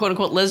kind of quote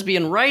unquote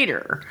lesbian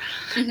writer.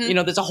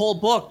 There's a whole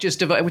book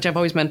just which I've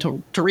always meant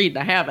to read, and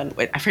I haven't.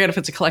 I forget if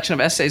it's a collection of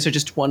essays or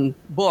just one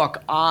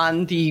book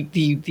on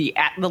the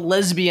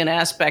lesbian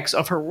aspects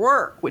of her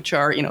work, which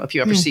are, if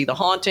you ever see The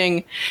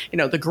Haunting,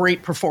 the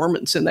great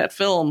performance in that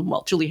film.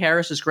 Well, Julie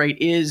Harris is great,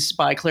 is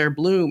by Claire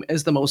Bloom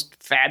as the most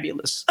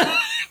fabulous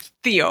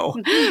Theo,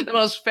 the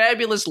most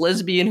fabulous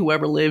lesbian who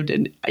ever lived,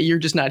 and you're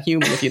just not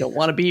human if you don't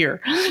want to be her.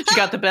 She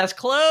got the best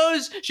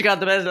clothes, she got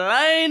the best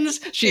lines,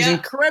 she's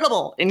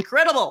incredible,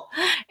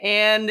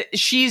 and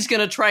she's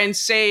gonna try and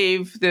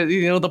save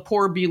the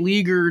poor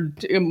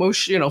beleaguered,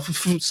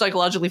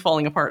 psychologically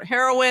falling apart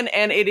heroine,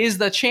 and it is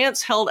the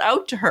chance held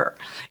out to her.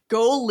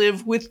 Go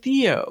live with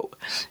Theo.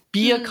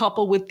 Be a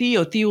couple with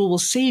Theo. Theo will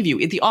save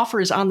you. The offer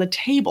is on the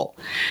table.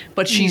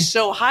 But she's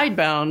so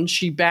hidebound,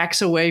 she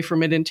backs away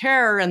from it in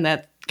terror, and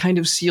that kind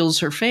of seals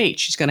her fate.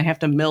 She's going to have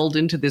to meld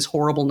into this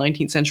horrible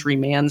 19th century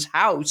man's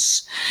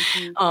house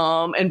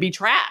and be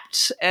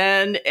trapped.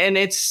 And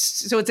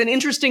it's an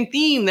interesting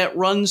theme that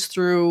runs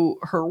through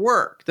her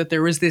work, that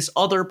there is this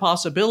other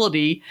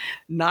possibility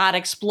not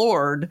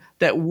explored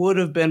that would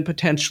have been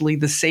potentially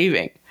the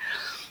saving.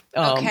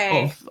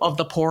 Of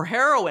the poor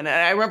heroine. And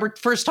I remember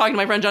first talking to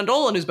my friend John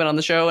Dolan, who's been on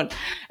the show,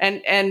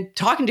 and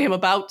talking to him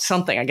about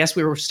something. I guess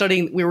he was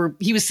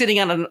sitting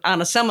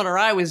on a seminar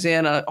I was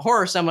in, a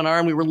horror seminar,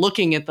 and we were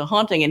looking at The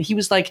Haunting, and he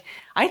was like,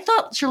 I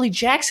thought Shirley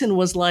Jackson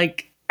was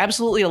like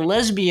absolutely a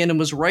lesbian and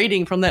was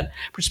writing from that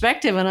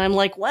perspective. And I'm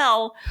like,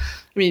 well,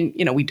 I mean,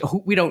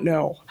 we don't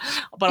know,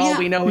 but all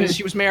we know is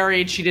she was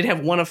married. She did have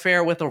one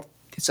affair with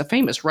it's a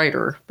famous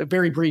writer, but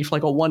very brief,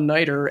 like a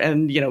one-nighter.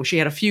 And, she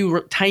had a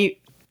few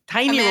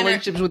tiny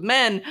relationships with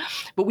men,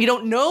 but we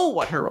don't know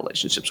what her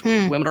relationships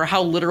with women or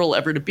how literal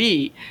ever to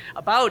be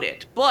about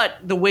it. But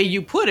the way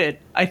you put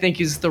it, I think,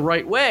 is the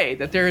right way,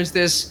 that there is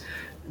this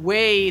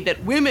way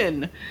that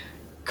women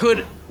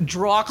could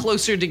draw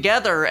closer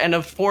together and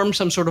have formed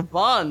some sort of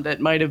bond that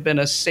might have been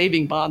a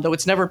saving bond, though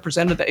it's never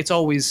presented that. It's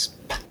always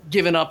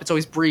given up. It's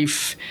always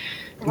brief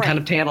and kind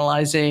of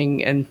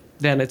tantalizing, and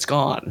then it's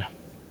gone.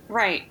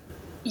 Right.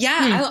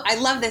 Yeah, I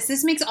love this.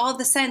 This makes all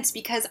the sense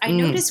because I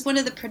noticed one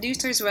of the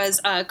producers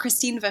was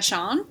Christine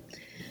Vachon,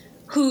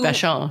 who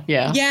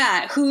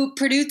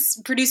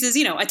produces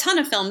a ton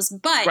of films,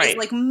 but is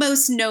like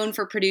most known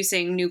for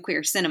producing new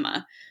queer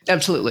cinema.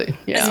 Absolutely,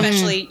 yeah.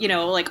 Especially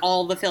like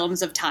all the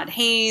films of Todd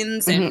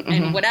Haynes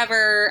and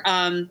whatever.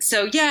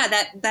 So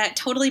that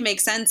totally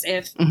makes sense.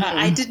 If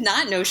I did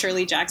not know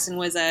Shirley Jackson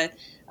was a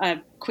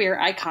queer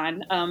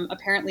icon.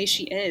 Apparently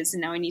she is,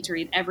 and now I need to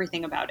read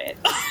everything about it.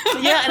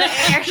 Yeah, and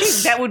actually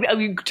that would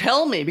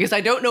tell me, because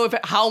I don't know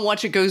how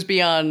much it goes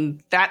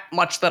beyond that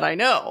much that I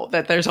know,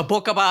 that there's a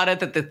book about it,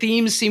 that the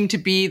themes seem to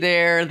be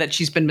there, that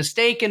she's been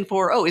mistaken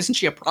for, isn't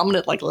she a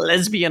prominent like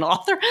lesbian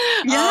author?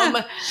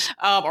 Yeah.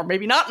 Or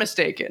maybe not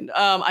mistaken.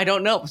 I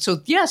don't know.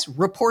 So yes,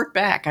 report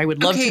back. I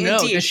would love to know.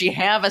 Indeed. Does she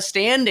have a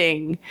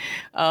standing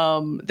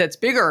that's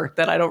bigger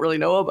that I don't really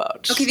know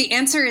about? Okay, the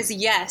answer is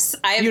yes.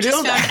 I have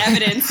just found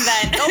evidence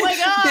that oh my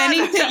God!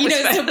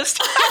 Bennington,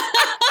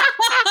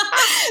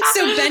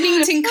 so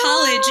Bennington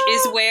College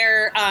is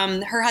where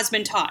her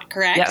husband taught,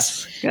 correct?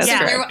 Yes. So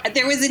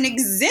there was an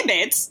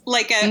exhibit,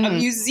 like a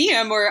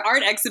museum or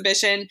art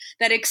exhibition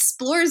that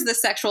explores the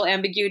sexual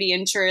ambiguity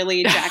in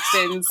Shirley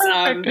Jackson's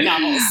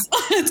novels.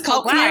 It's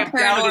called Queer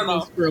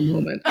Paranormal. For a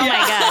moment. Oh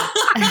my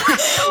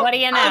God! What do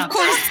you know?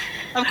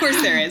 Of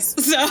course there is.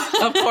 So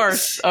of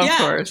course,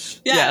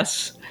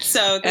 yes.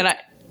 So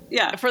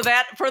Yeah. For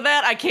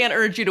that, I can't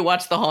urge you to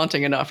watch The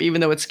Haunting enough,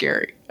 even though it's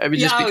scary. I mean,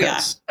 just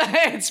because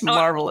it's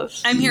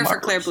marvelous. I'm here for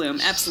Claire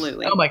Bloom.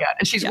 Absolutely. Oh my God.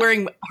 And she's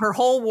wearing, her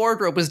whole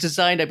wardrobe was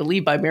designed, I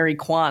believe, by Mary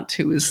Quant,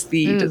 who is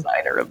the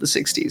designer of the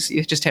 60s.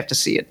 You just have to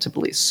see it to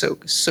believe. So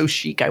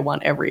chic. I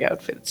want every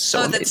outfit. It's so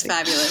amazing. That's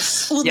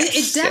fabulous. Well,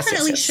 it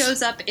definitely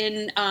shows up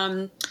in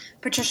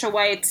Patricia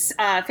White's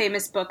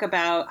famous book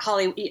about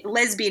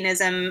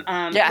lesbianism,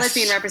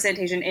 lesbian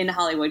representation in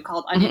Hollywood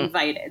called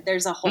Uninvited.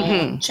 There's a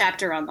whole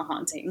chapter on The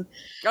Haunting.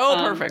 Oh,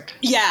 perfect.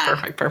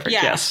 Yeah. Perfect.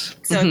 Yeah. Yes.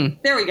 So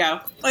there we go.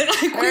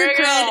 Queer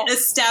cred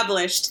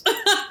established.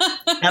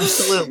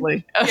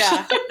 Absolutely.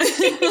 Yeah.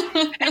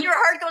 And your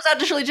heart goes out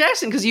to Shirley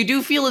Jackson because you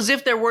do feel as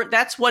if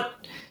that's what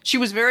she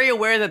was very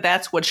aware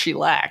that's what she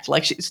lacked.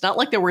 Like it's not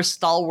like there were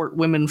stalwart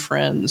women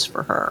friends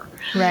for her.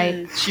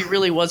 Right. She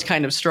really was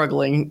kind of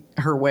struggling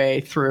her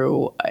way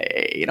through.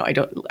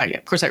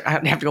 Of course, I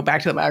have to go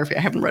back to the biography.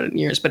 I haven't read it in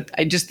years, but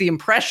the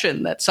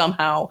impression that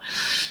somehow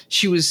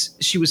she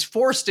was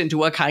forced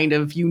into a kind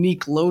of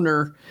unique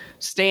loner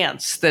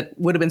stance that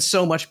would have been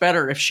so much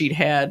better if she'd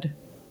had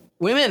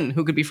women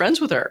who could be friends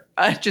with her.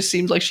 It just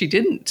seems like she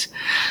didn't.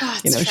 Oh,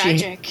 it's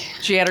tragic.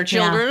 She had her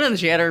children and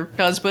she had her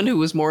husband who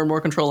was more and more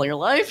controlling her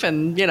life,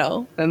 and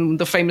and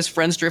the famous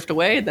friends drift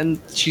away, and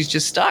then she's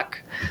just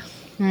stuck.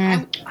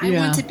 I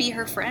want to be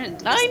her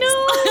friend. I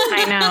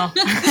know.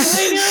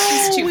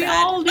 It's too we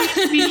bad. all need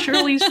to be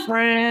Shirley's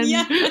friend.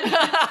 Yeah.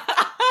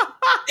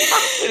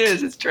 It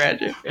is. It's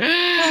tragic.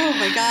 Oh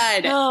my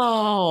God.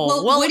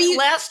 Oh. Well,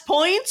 last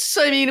points?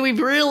 I mean, we've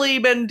really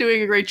been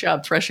doing a great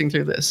job threshing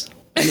through this.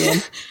 Anyone?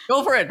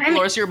 Go for it.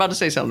 Dolores, you're about to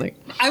say something.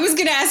 I was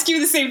going to ask you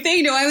the same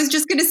thing. No, I was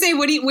just going to say,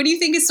 what do you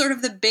think is sort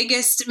of the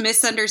biggest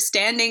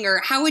misunderstanding,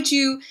 or how would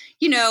you,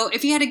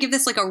 if you had to give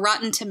this like a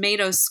Rotten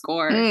Tomatoes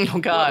score, oh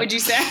God, what would you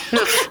say?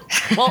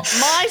 Well,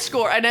 my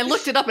score, and I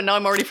looked it up and now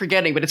I'm already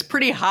forgetting, but it's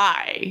pretty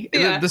high,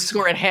 the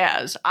score it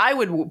has. I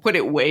would put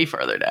it way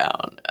further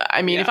down.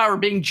 I mean, if I were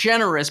being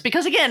generous,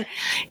 because again,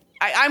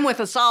 I'm with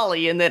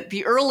Asali in that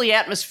the early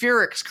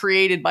atmospherics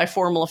created by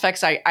formal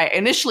effects, I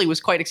initially was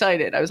quite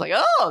excited. I was like,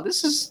 oh,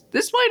 this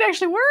might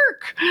actually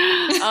work.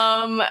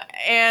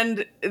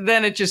 And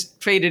then it just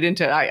faded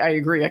into, I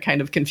agree, a kind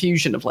of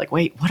confusion of like,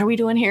 wait, what are we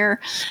doing here?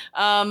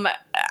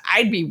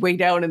 I'd be way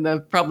down in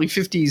the probably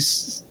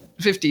 50s,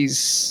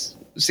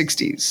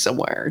 60s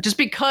somewhere, just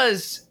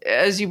because,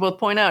 as you both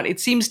point out, it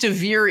seems to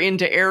veer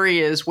into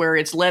areas where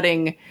it's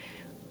letting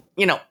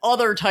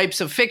other types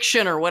of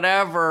fiction or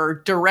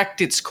whatever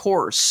direct its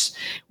course,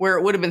 where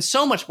it would have been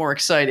so much more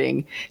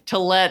exciting to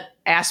let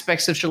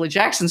aspects of Shirley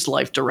Jackson's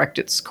life direct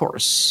its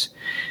course,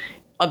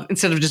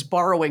 instead of just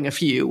borrowing a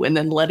few and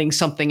then letting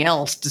something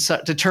else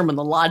determine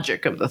the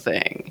logic of the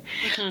thing.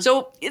 Mm-hmm.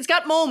 So it's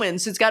got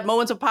moments. It's got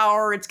moments of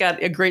power. It's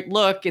got a great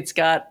look. It's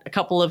got a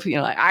couple of,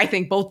 I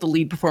think both the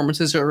lead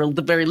performances are at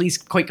the very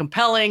least quite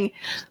compelling,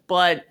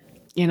 but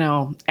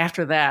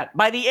after that,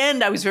 by the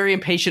end, I was very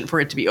impatient for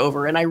it to be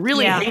over. And I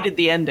really hated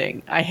the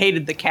ending. I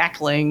hated the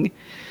cackling.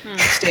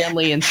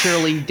 Stanley and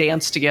Shirley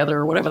danced together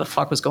or whatever the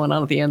fuck was going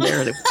on at the end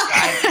there.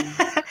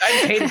 I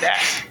just hated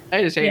that.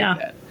 I just hated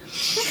that.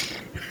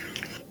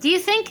 Do you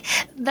think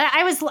that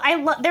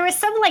there was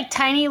some like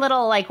tiny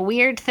little like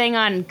weird thing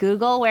on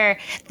Google where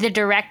the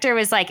director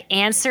was like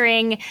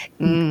answering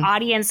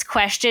audience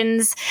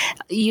questions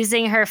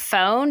using her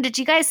phone? Did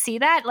you guys see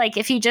that? Like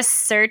if you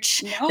just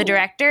search the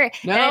director, and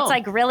it's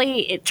like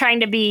really trying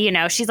to be,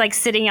 she's like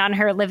sitting on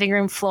her living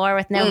room floor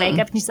with no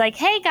makeup, and she's like,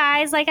 hey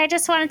guys, like I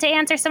just wanted to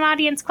answer some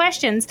audience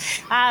questions.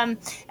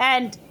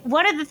 And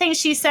one of the things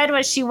she said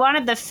was she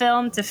wanted the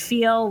film to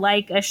feel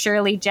like a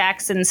Shirley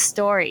Jackson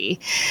story.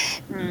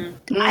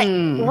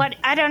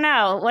 I don't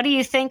know. What do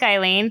you think,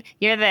 Eileen?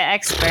 You're the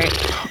expert.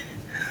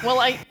 Well,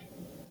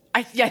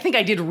 I think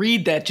I did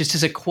read that just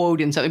as a quote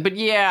in something, but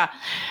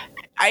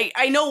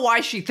I know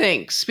why she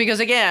thinks, because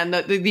again,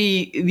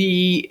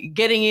 the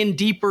getting in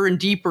deeper and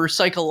deeper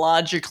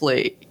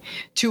psychologically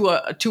to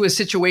a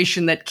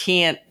situation that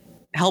can't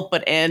help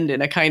but end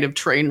in a kind of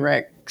train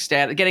wreck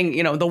status,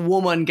 getting, the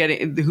woman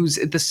who's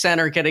at the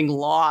center getting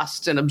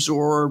lost and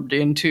absorbed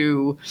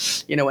into,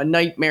 a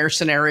nightmare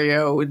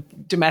scenario,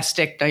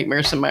 domestic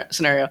nightmare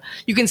scenario.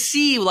 You can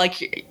see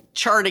like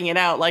charting it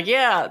out, like,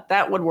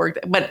 that would work.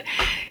 But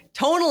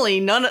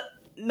tonally,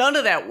 none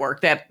of that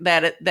worked.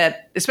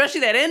 That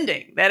especially that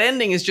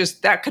ending is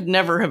just, that could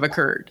never have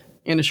occurred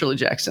in a Shirley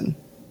Jackson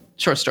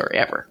short story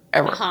ever.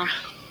 Uh-huh.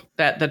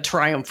 That the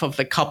triumph of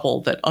the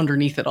couple that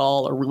underneath it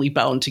all are really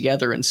bound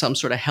together in some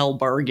sort of hell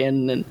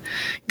bargain and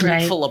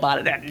gleeful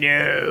about it.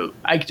 No,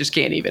 I just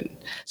can't even.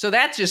 So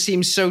that just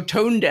seems so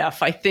tone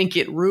deaf. I think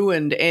it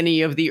ruined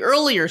any of the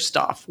earlier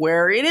stuff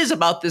where it is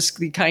about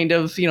the kind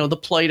of, the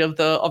plight of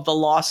the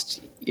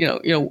lost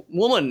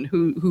woman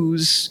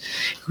who's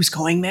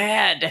going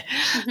mad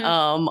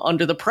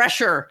under the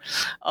pressure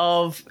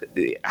of,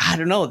 I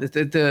don't know,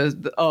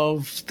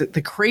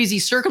 the crazy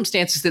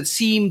circumstances that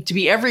seem to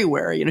be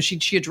everywhere.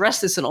 She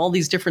addressed this in all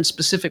these different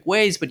specific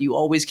ways, but you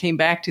always came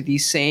back to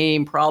these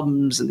same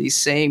problems and these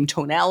same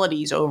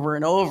tonalities over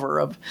and over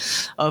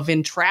of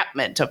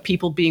entrapment, of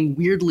people being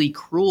weirdly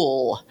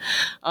cruel,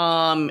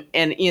 and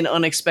in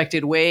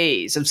unexpected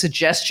ways, of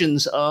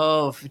suggestions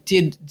of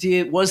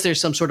was there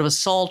some sort of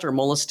assault or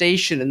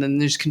molestation, and then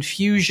there's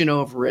confusion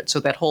over it. So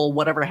that whole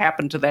whatever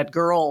happened to that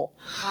girl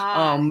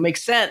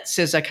makes sense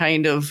as a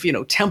kind of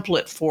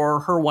template for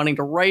her wanting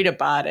to write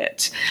about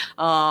it.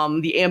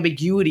 The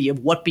ambiguity of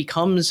what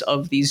becomes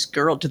of these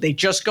girls. Do they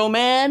just go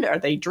mad? Are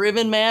they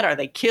driven mad? Are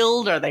they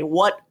killed? Are they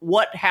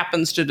what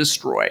happens to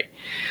destroy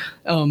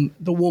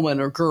the woman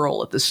or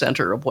girl at the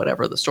center of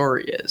whatever the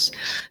story is?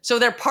 So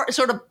they're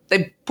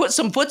they put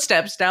some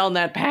footsteps down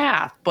that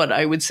path, but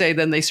I would say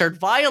then they start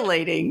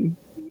violating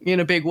in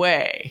a big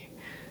way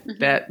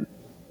that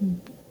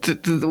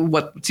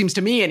what seems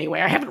to me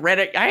anyway, I haven't read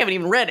it. I haven't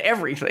even read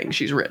everything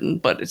she's written,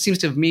 but it seems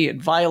to me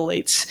it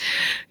violates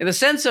in the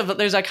sense of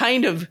there's a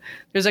kind of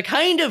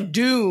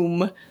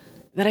doom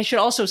that I should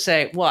also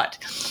say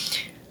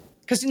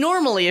because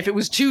normally if it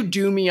was too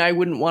doomy, I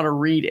wouldn't want to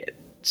read it.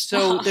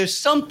 So there's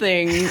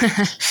something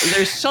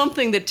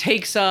that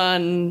takes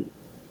on,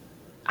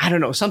 I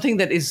don't know, something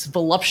that is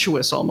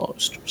voluptuous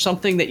almost,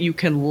 something that you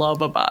can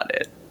love about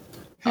it.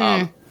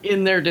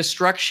 In their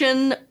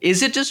destruction.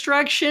 Is it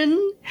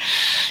destruction?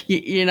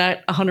 You're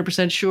not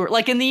 100% sure.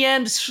 Like in the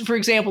end, for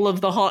example,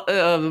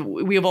 of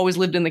We Have Always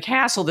Lived in the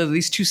Castle, there are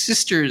these two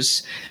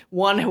sisters,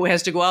 one who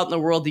has to go out in the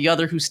world, the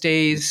other who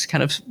stays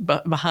kind of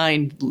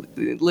behind,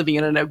 living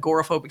in an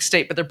agoraphobic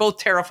state. But they're both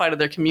terrified of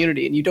their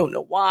community, and you don't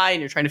know why,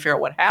 and you're trying to figure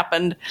out what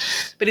happened.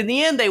 But in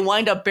the end, they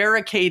wind up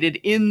barricaded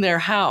in their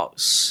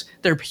house,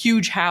 their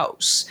huge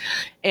house,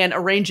 and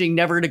arranging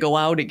never to go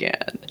out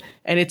again.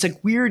 And it's a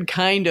weird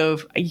kind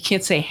of, you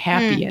can't say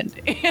happy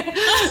ending,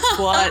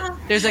 but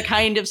there's a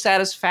kind of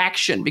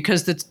satisfaction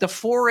because the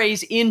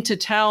forays into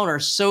town are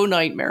so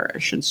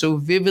nightmarish and so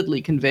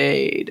vividly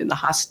conveyed, and the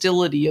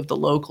hostility of the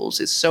locals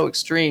is so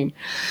extreme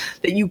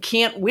that you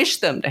can't wish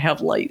them to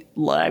have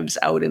lives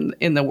out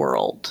in the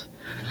world.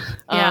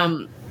 Yeah.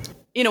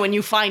 And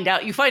you find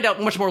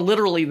out much more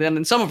literally than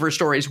in some of her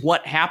stories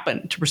what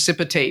happened to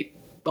precipitate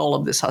all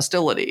of this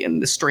hostility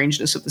and the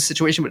strangeness of the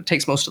situation, but it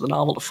takes most of the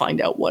novel to find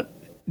out what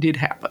did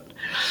happen.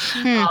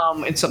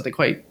 It's something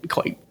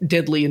quite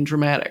deadly and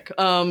dramatic.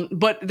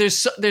 But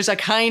there's a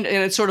kind,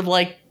 and it's sort of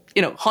like,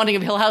 Haunting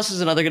of Hill House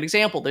is another good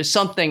example. There's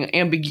something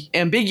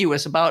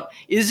ambiguous about,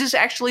 is this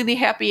actually the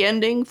happy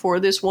ending for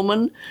this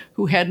woman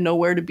who had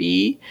nowhere to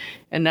be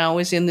and now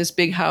is in this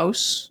big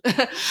house,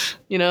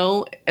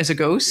 as a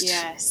ghost?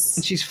 Yes.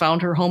 And she's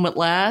found her home at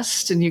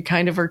last, and you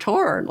kind of are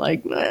torn,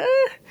 like,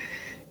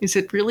 is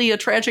it really a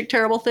tragic,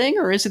 terrible thing,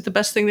 or is it the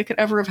best thing that could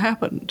ever have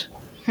happened?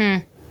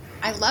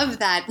 I love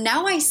that.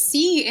 Now I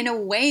see in a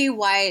way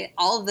why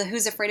all of the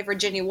Who's Afraid of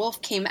Virginia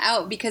Woolf came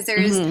out, because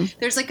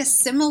there's like a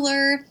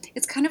similar,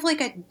 it's kind of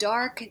like a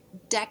dark,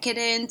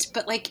 decadent,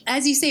 but like,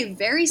 as you say,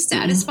 very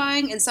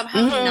satisfying and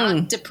somehow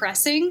not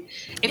depressing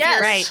if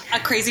you're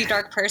a crazy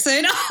dark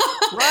person.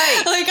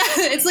 Right. Like,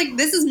 it's like,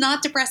 this is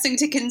not depressing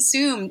to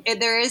consume.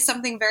 There is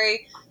something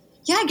very,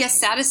 I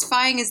guess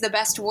satisfying is the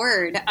best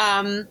word.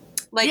 And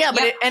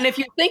if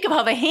you think of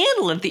how they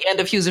handle it at the end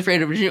of Who's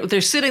Afraid of Virginia, they're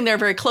sitting there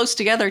very close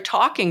together,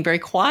 talking very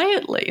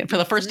quietly. And for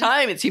the first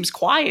time, it seems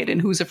quiet in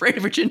Who's Afraid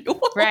of Virginia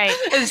Woolf. Right.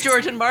 As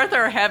George and Martha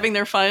are having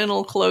their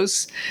final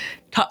close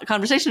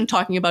conversation,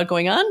 talking about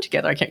going on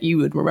together. You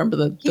would remember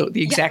the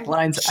exact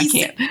lines. I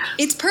can't.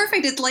 It's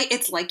perfect.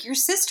 It's like your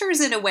sisters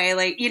in a way.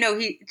 Like,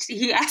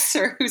 he asks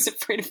her, who's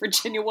afraid of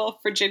Virginia Woolf,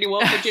 Virginia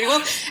Woolf, Virginia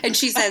Woolf, and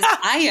she says,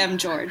 I am,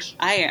 George.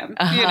 I am.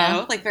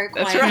 Like very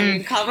quietly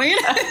and calmly.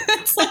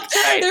 It's like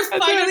they're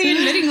finally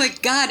admitting,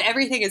 like, God,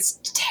 everything is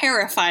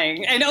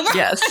terrifying and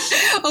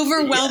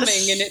overwhelming.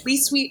 Yes. And at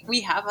least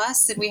we have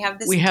us, and we have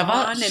this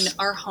dawn and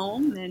our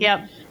home. And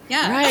yep.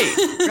 Yeah.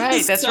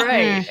 Right. That's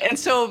right. And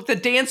so the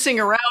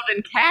dancing around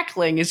and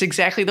cackling is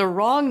exactly the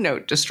wrong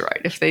note to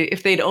strike.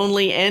 If they'd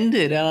only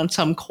ended on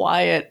some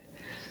quiet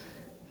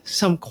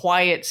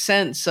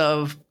sense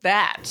of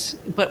that,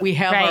 but we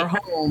have our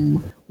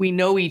home, we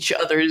know each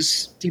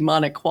other's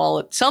demonic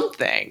quality,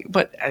 something,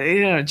 but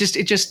it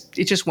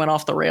just went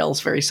off the rails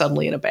very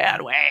suddenly in a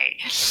bad way.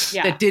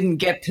 Yeah. That didn't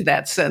get to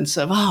that sense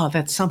of,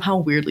 that's somehow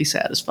weirdly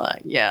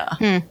satisfying.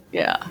 Yeah.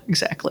 Yeah,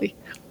 exactly.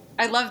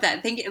 I love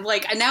that.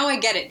 Now I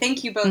get it.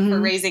 Thank you both for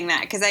raising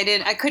that, because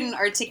I couldn't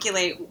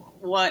articulate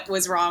what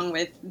was wrong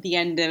with the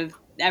end of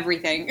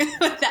everything.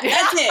 That's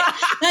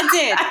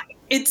it.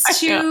 It's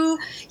too,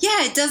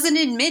 it doesn't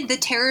admit the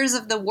terrors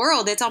of the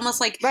world. It's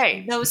almost like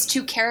those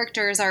two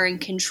characters are in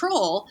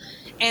control,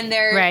 and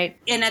they're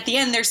and at the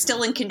end they're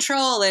still in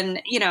control.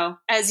 And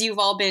as you've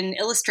all been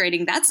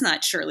illustrating, that's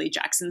not Shirley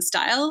Jackson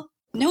style.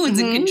 No one's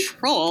in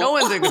control. No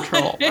one's in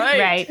control,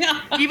 right?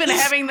 Even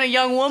having the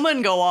young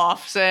woman go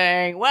off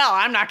saying, well,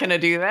 I'm not going to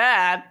do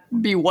that,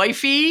 be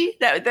wifey,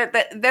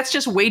 that's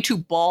just way too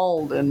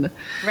bald and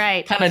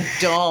kind of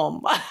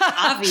dumb.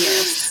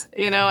 Obvious.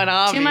 And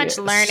obvious. Too much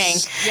learning.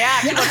 Yeah,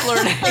 too much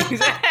learning.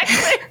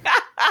 Exactly.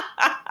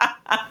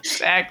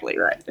 Exactly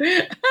right.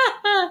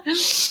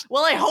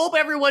 Well, I hope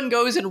everyone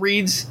goes and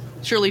reads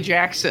Shirley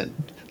Jackson.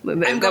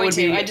 I'm going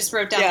to. I just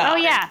wrote down. Yeah. Oh,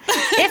 yeah.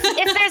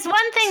 If there's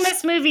one thing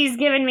this movie's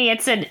given me,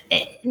 it's a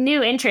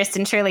new interest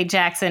in Shirley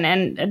Jackson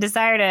and a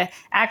desire to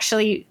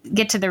actually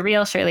get to the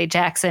real Shirley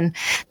Jackson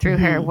through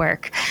her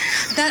work.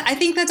 I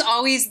think that's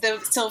always the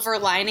silver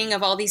lining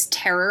of all these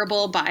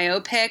terrible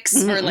biopics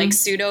or like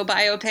pseudo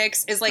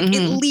biopics is like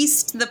at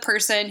least the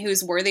person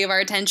who's worthy of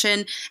our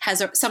attention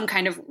has some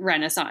kind of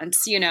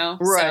renaissance, Right.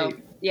 So,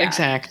 yeah.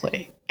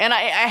 Exactly. And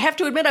I have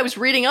to admit, I was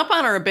reading up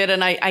on her a bit,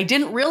 and I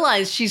didn't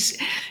realize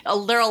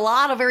there are a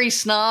lot of very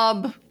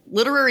snob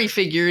literary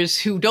figures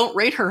who don't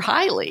rate her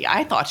highly.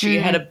 I thought she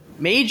had a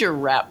major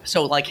rep.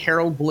 So like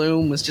Harold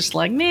Bloom was just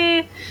like,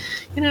 meh,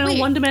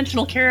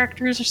 one-dimensional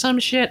characters or some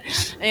shit.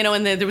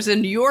 And then there was a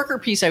New Yorker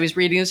piece I was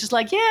reading. It's just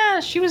like, yeah,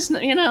 she was,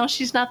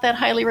 she's not that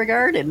highly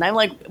regarded. And I'm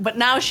like, but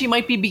now she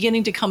might be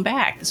beginning to come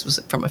back. This was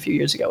from a few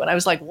years ago. And I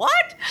was like,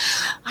 what?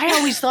 I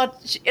always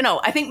thought,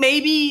 I think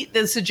maybe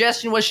the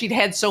suggestion was she'd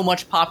had so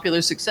much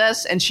popular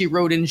success and she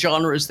wrote in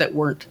genres that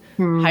weren't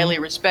highly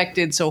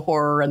respected. So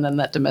horror and then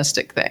that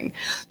domestic thing,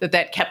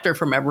 that kept her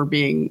from ever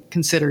being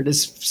considered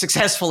as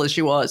successful as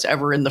she was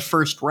ever in the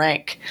first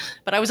rank.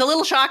 But I was a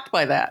little shocked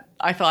by that.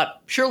 I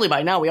thought, surely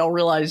by now we all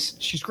realize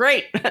she's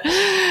great.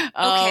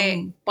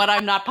 Okay. But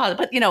I'm not positive.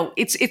 But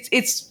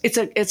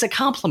it's a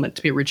compliment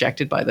to be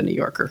rejected by the New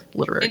Yorker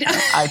literary crowd,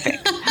 I think.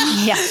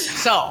 Yeah.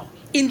 So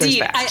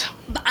indeed,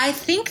 I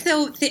think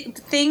though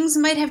things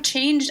might have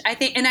changed. I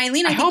think, and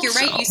Eileen, I think you're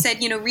right. You said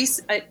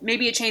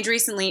maybe it changed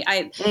recently.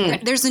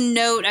 There's a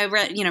note I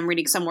read. I'm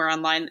reading somewhere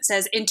online that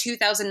says in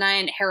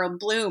 2009, Harold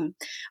Bloom,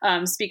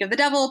 Speak of the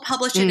Devil,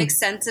 published an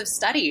extensive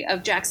study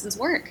of Jackson's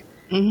work.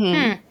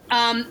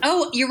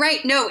 Oh, you're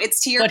right. No,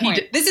 it's to your point.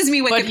 This is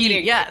me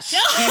Wikipediaing. Yes,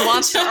 he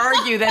wants to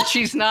argue that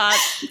she's not.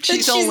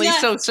 She's only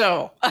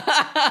so-so. Who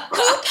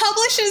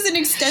publishes an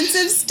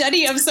extensive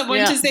study of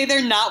someone to say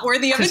they're not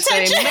worthy of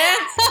attention?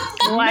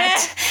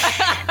 What?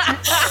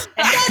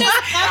 That is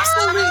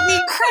absolutely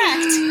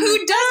correct. Who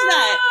does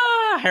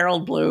that?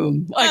 Harold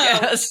Bloom, I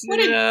guess.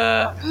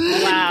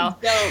 Wow.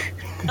 No.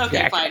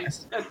 Okay, fine.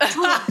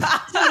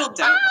 Total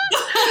dope.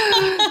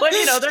 But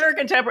there are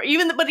contemporary,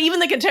 even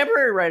the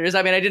contemporary writers.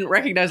 I mean, I didn't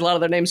recognize a lot of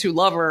their names who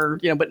love her.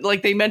 But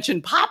like they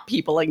mentioned pop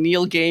people like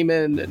Neil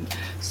Gaiman and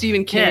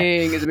Stephen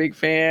King is a big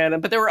fan.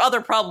 But there were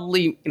other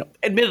probably,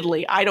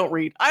 admittedly, I don't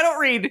read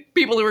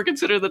people who are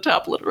considered the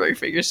top literary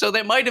figures. So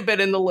they might have been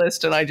in the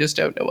list, and I just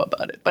don't know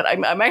about it. But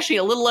I'm actually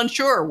a little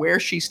unsure where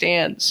she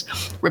stands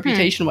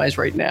reputation-wise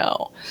right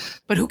now.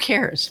 But who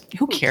cares?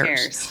 Who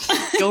cares?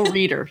 Go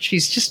read her.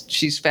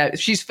 She's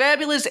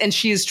fabulous, and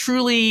she is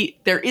truly,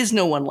 there is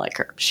no one like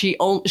her. She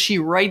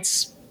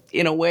writes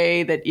in a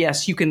way that,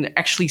 yes, you can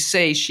actually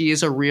say she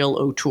is a real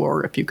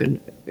auteur if you can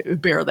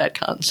bear that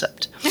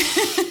concept.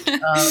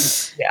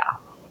 Yeah.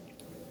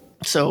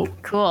 So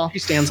cool. She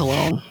stands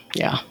alone.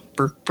 Yeah,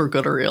 for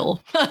good or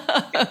ill.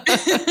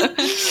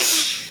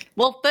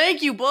 Well,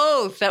 thank you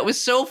both. That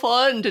was so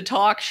fun to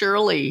talk,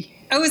 Shirley.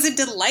 It was a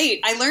delight.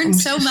 I learned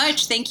so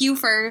much. Thank you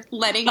for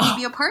letting me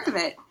be a part of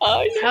it.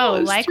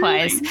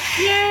 Likewise.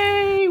 Truly.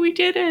 Yay, we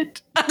did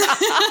it.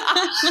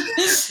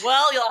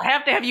 Well, you'll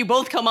have to have you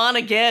both come on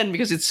again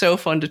because it's so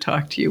fun to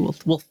talk to you.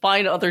 We'll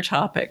find other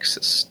topics.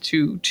 It's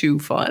too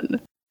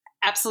fun.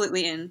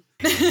 Absolutely in.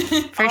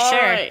 For sure.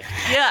 Right.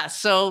 Yeah.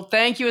 So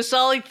thank you,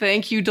 Asali.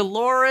 Thank you,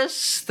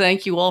 Dolores.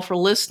 Thank you all for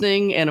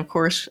listening. And of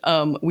course,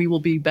 we will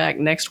be back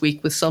next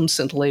week with some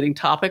scintillating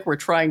topic. We're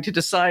trying to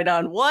decide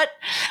on what,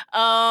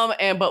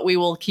 but we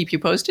will keep you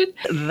posted.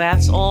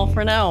 That's all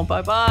for now.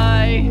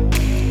 Bye-bye.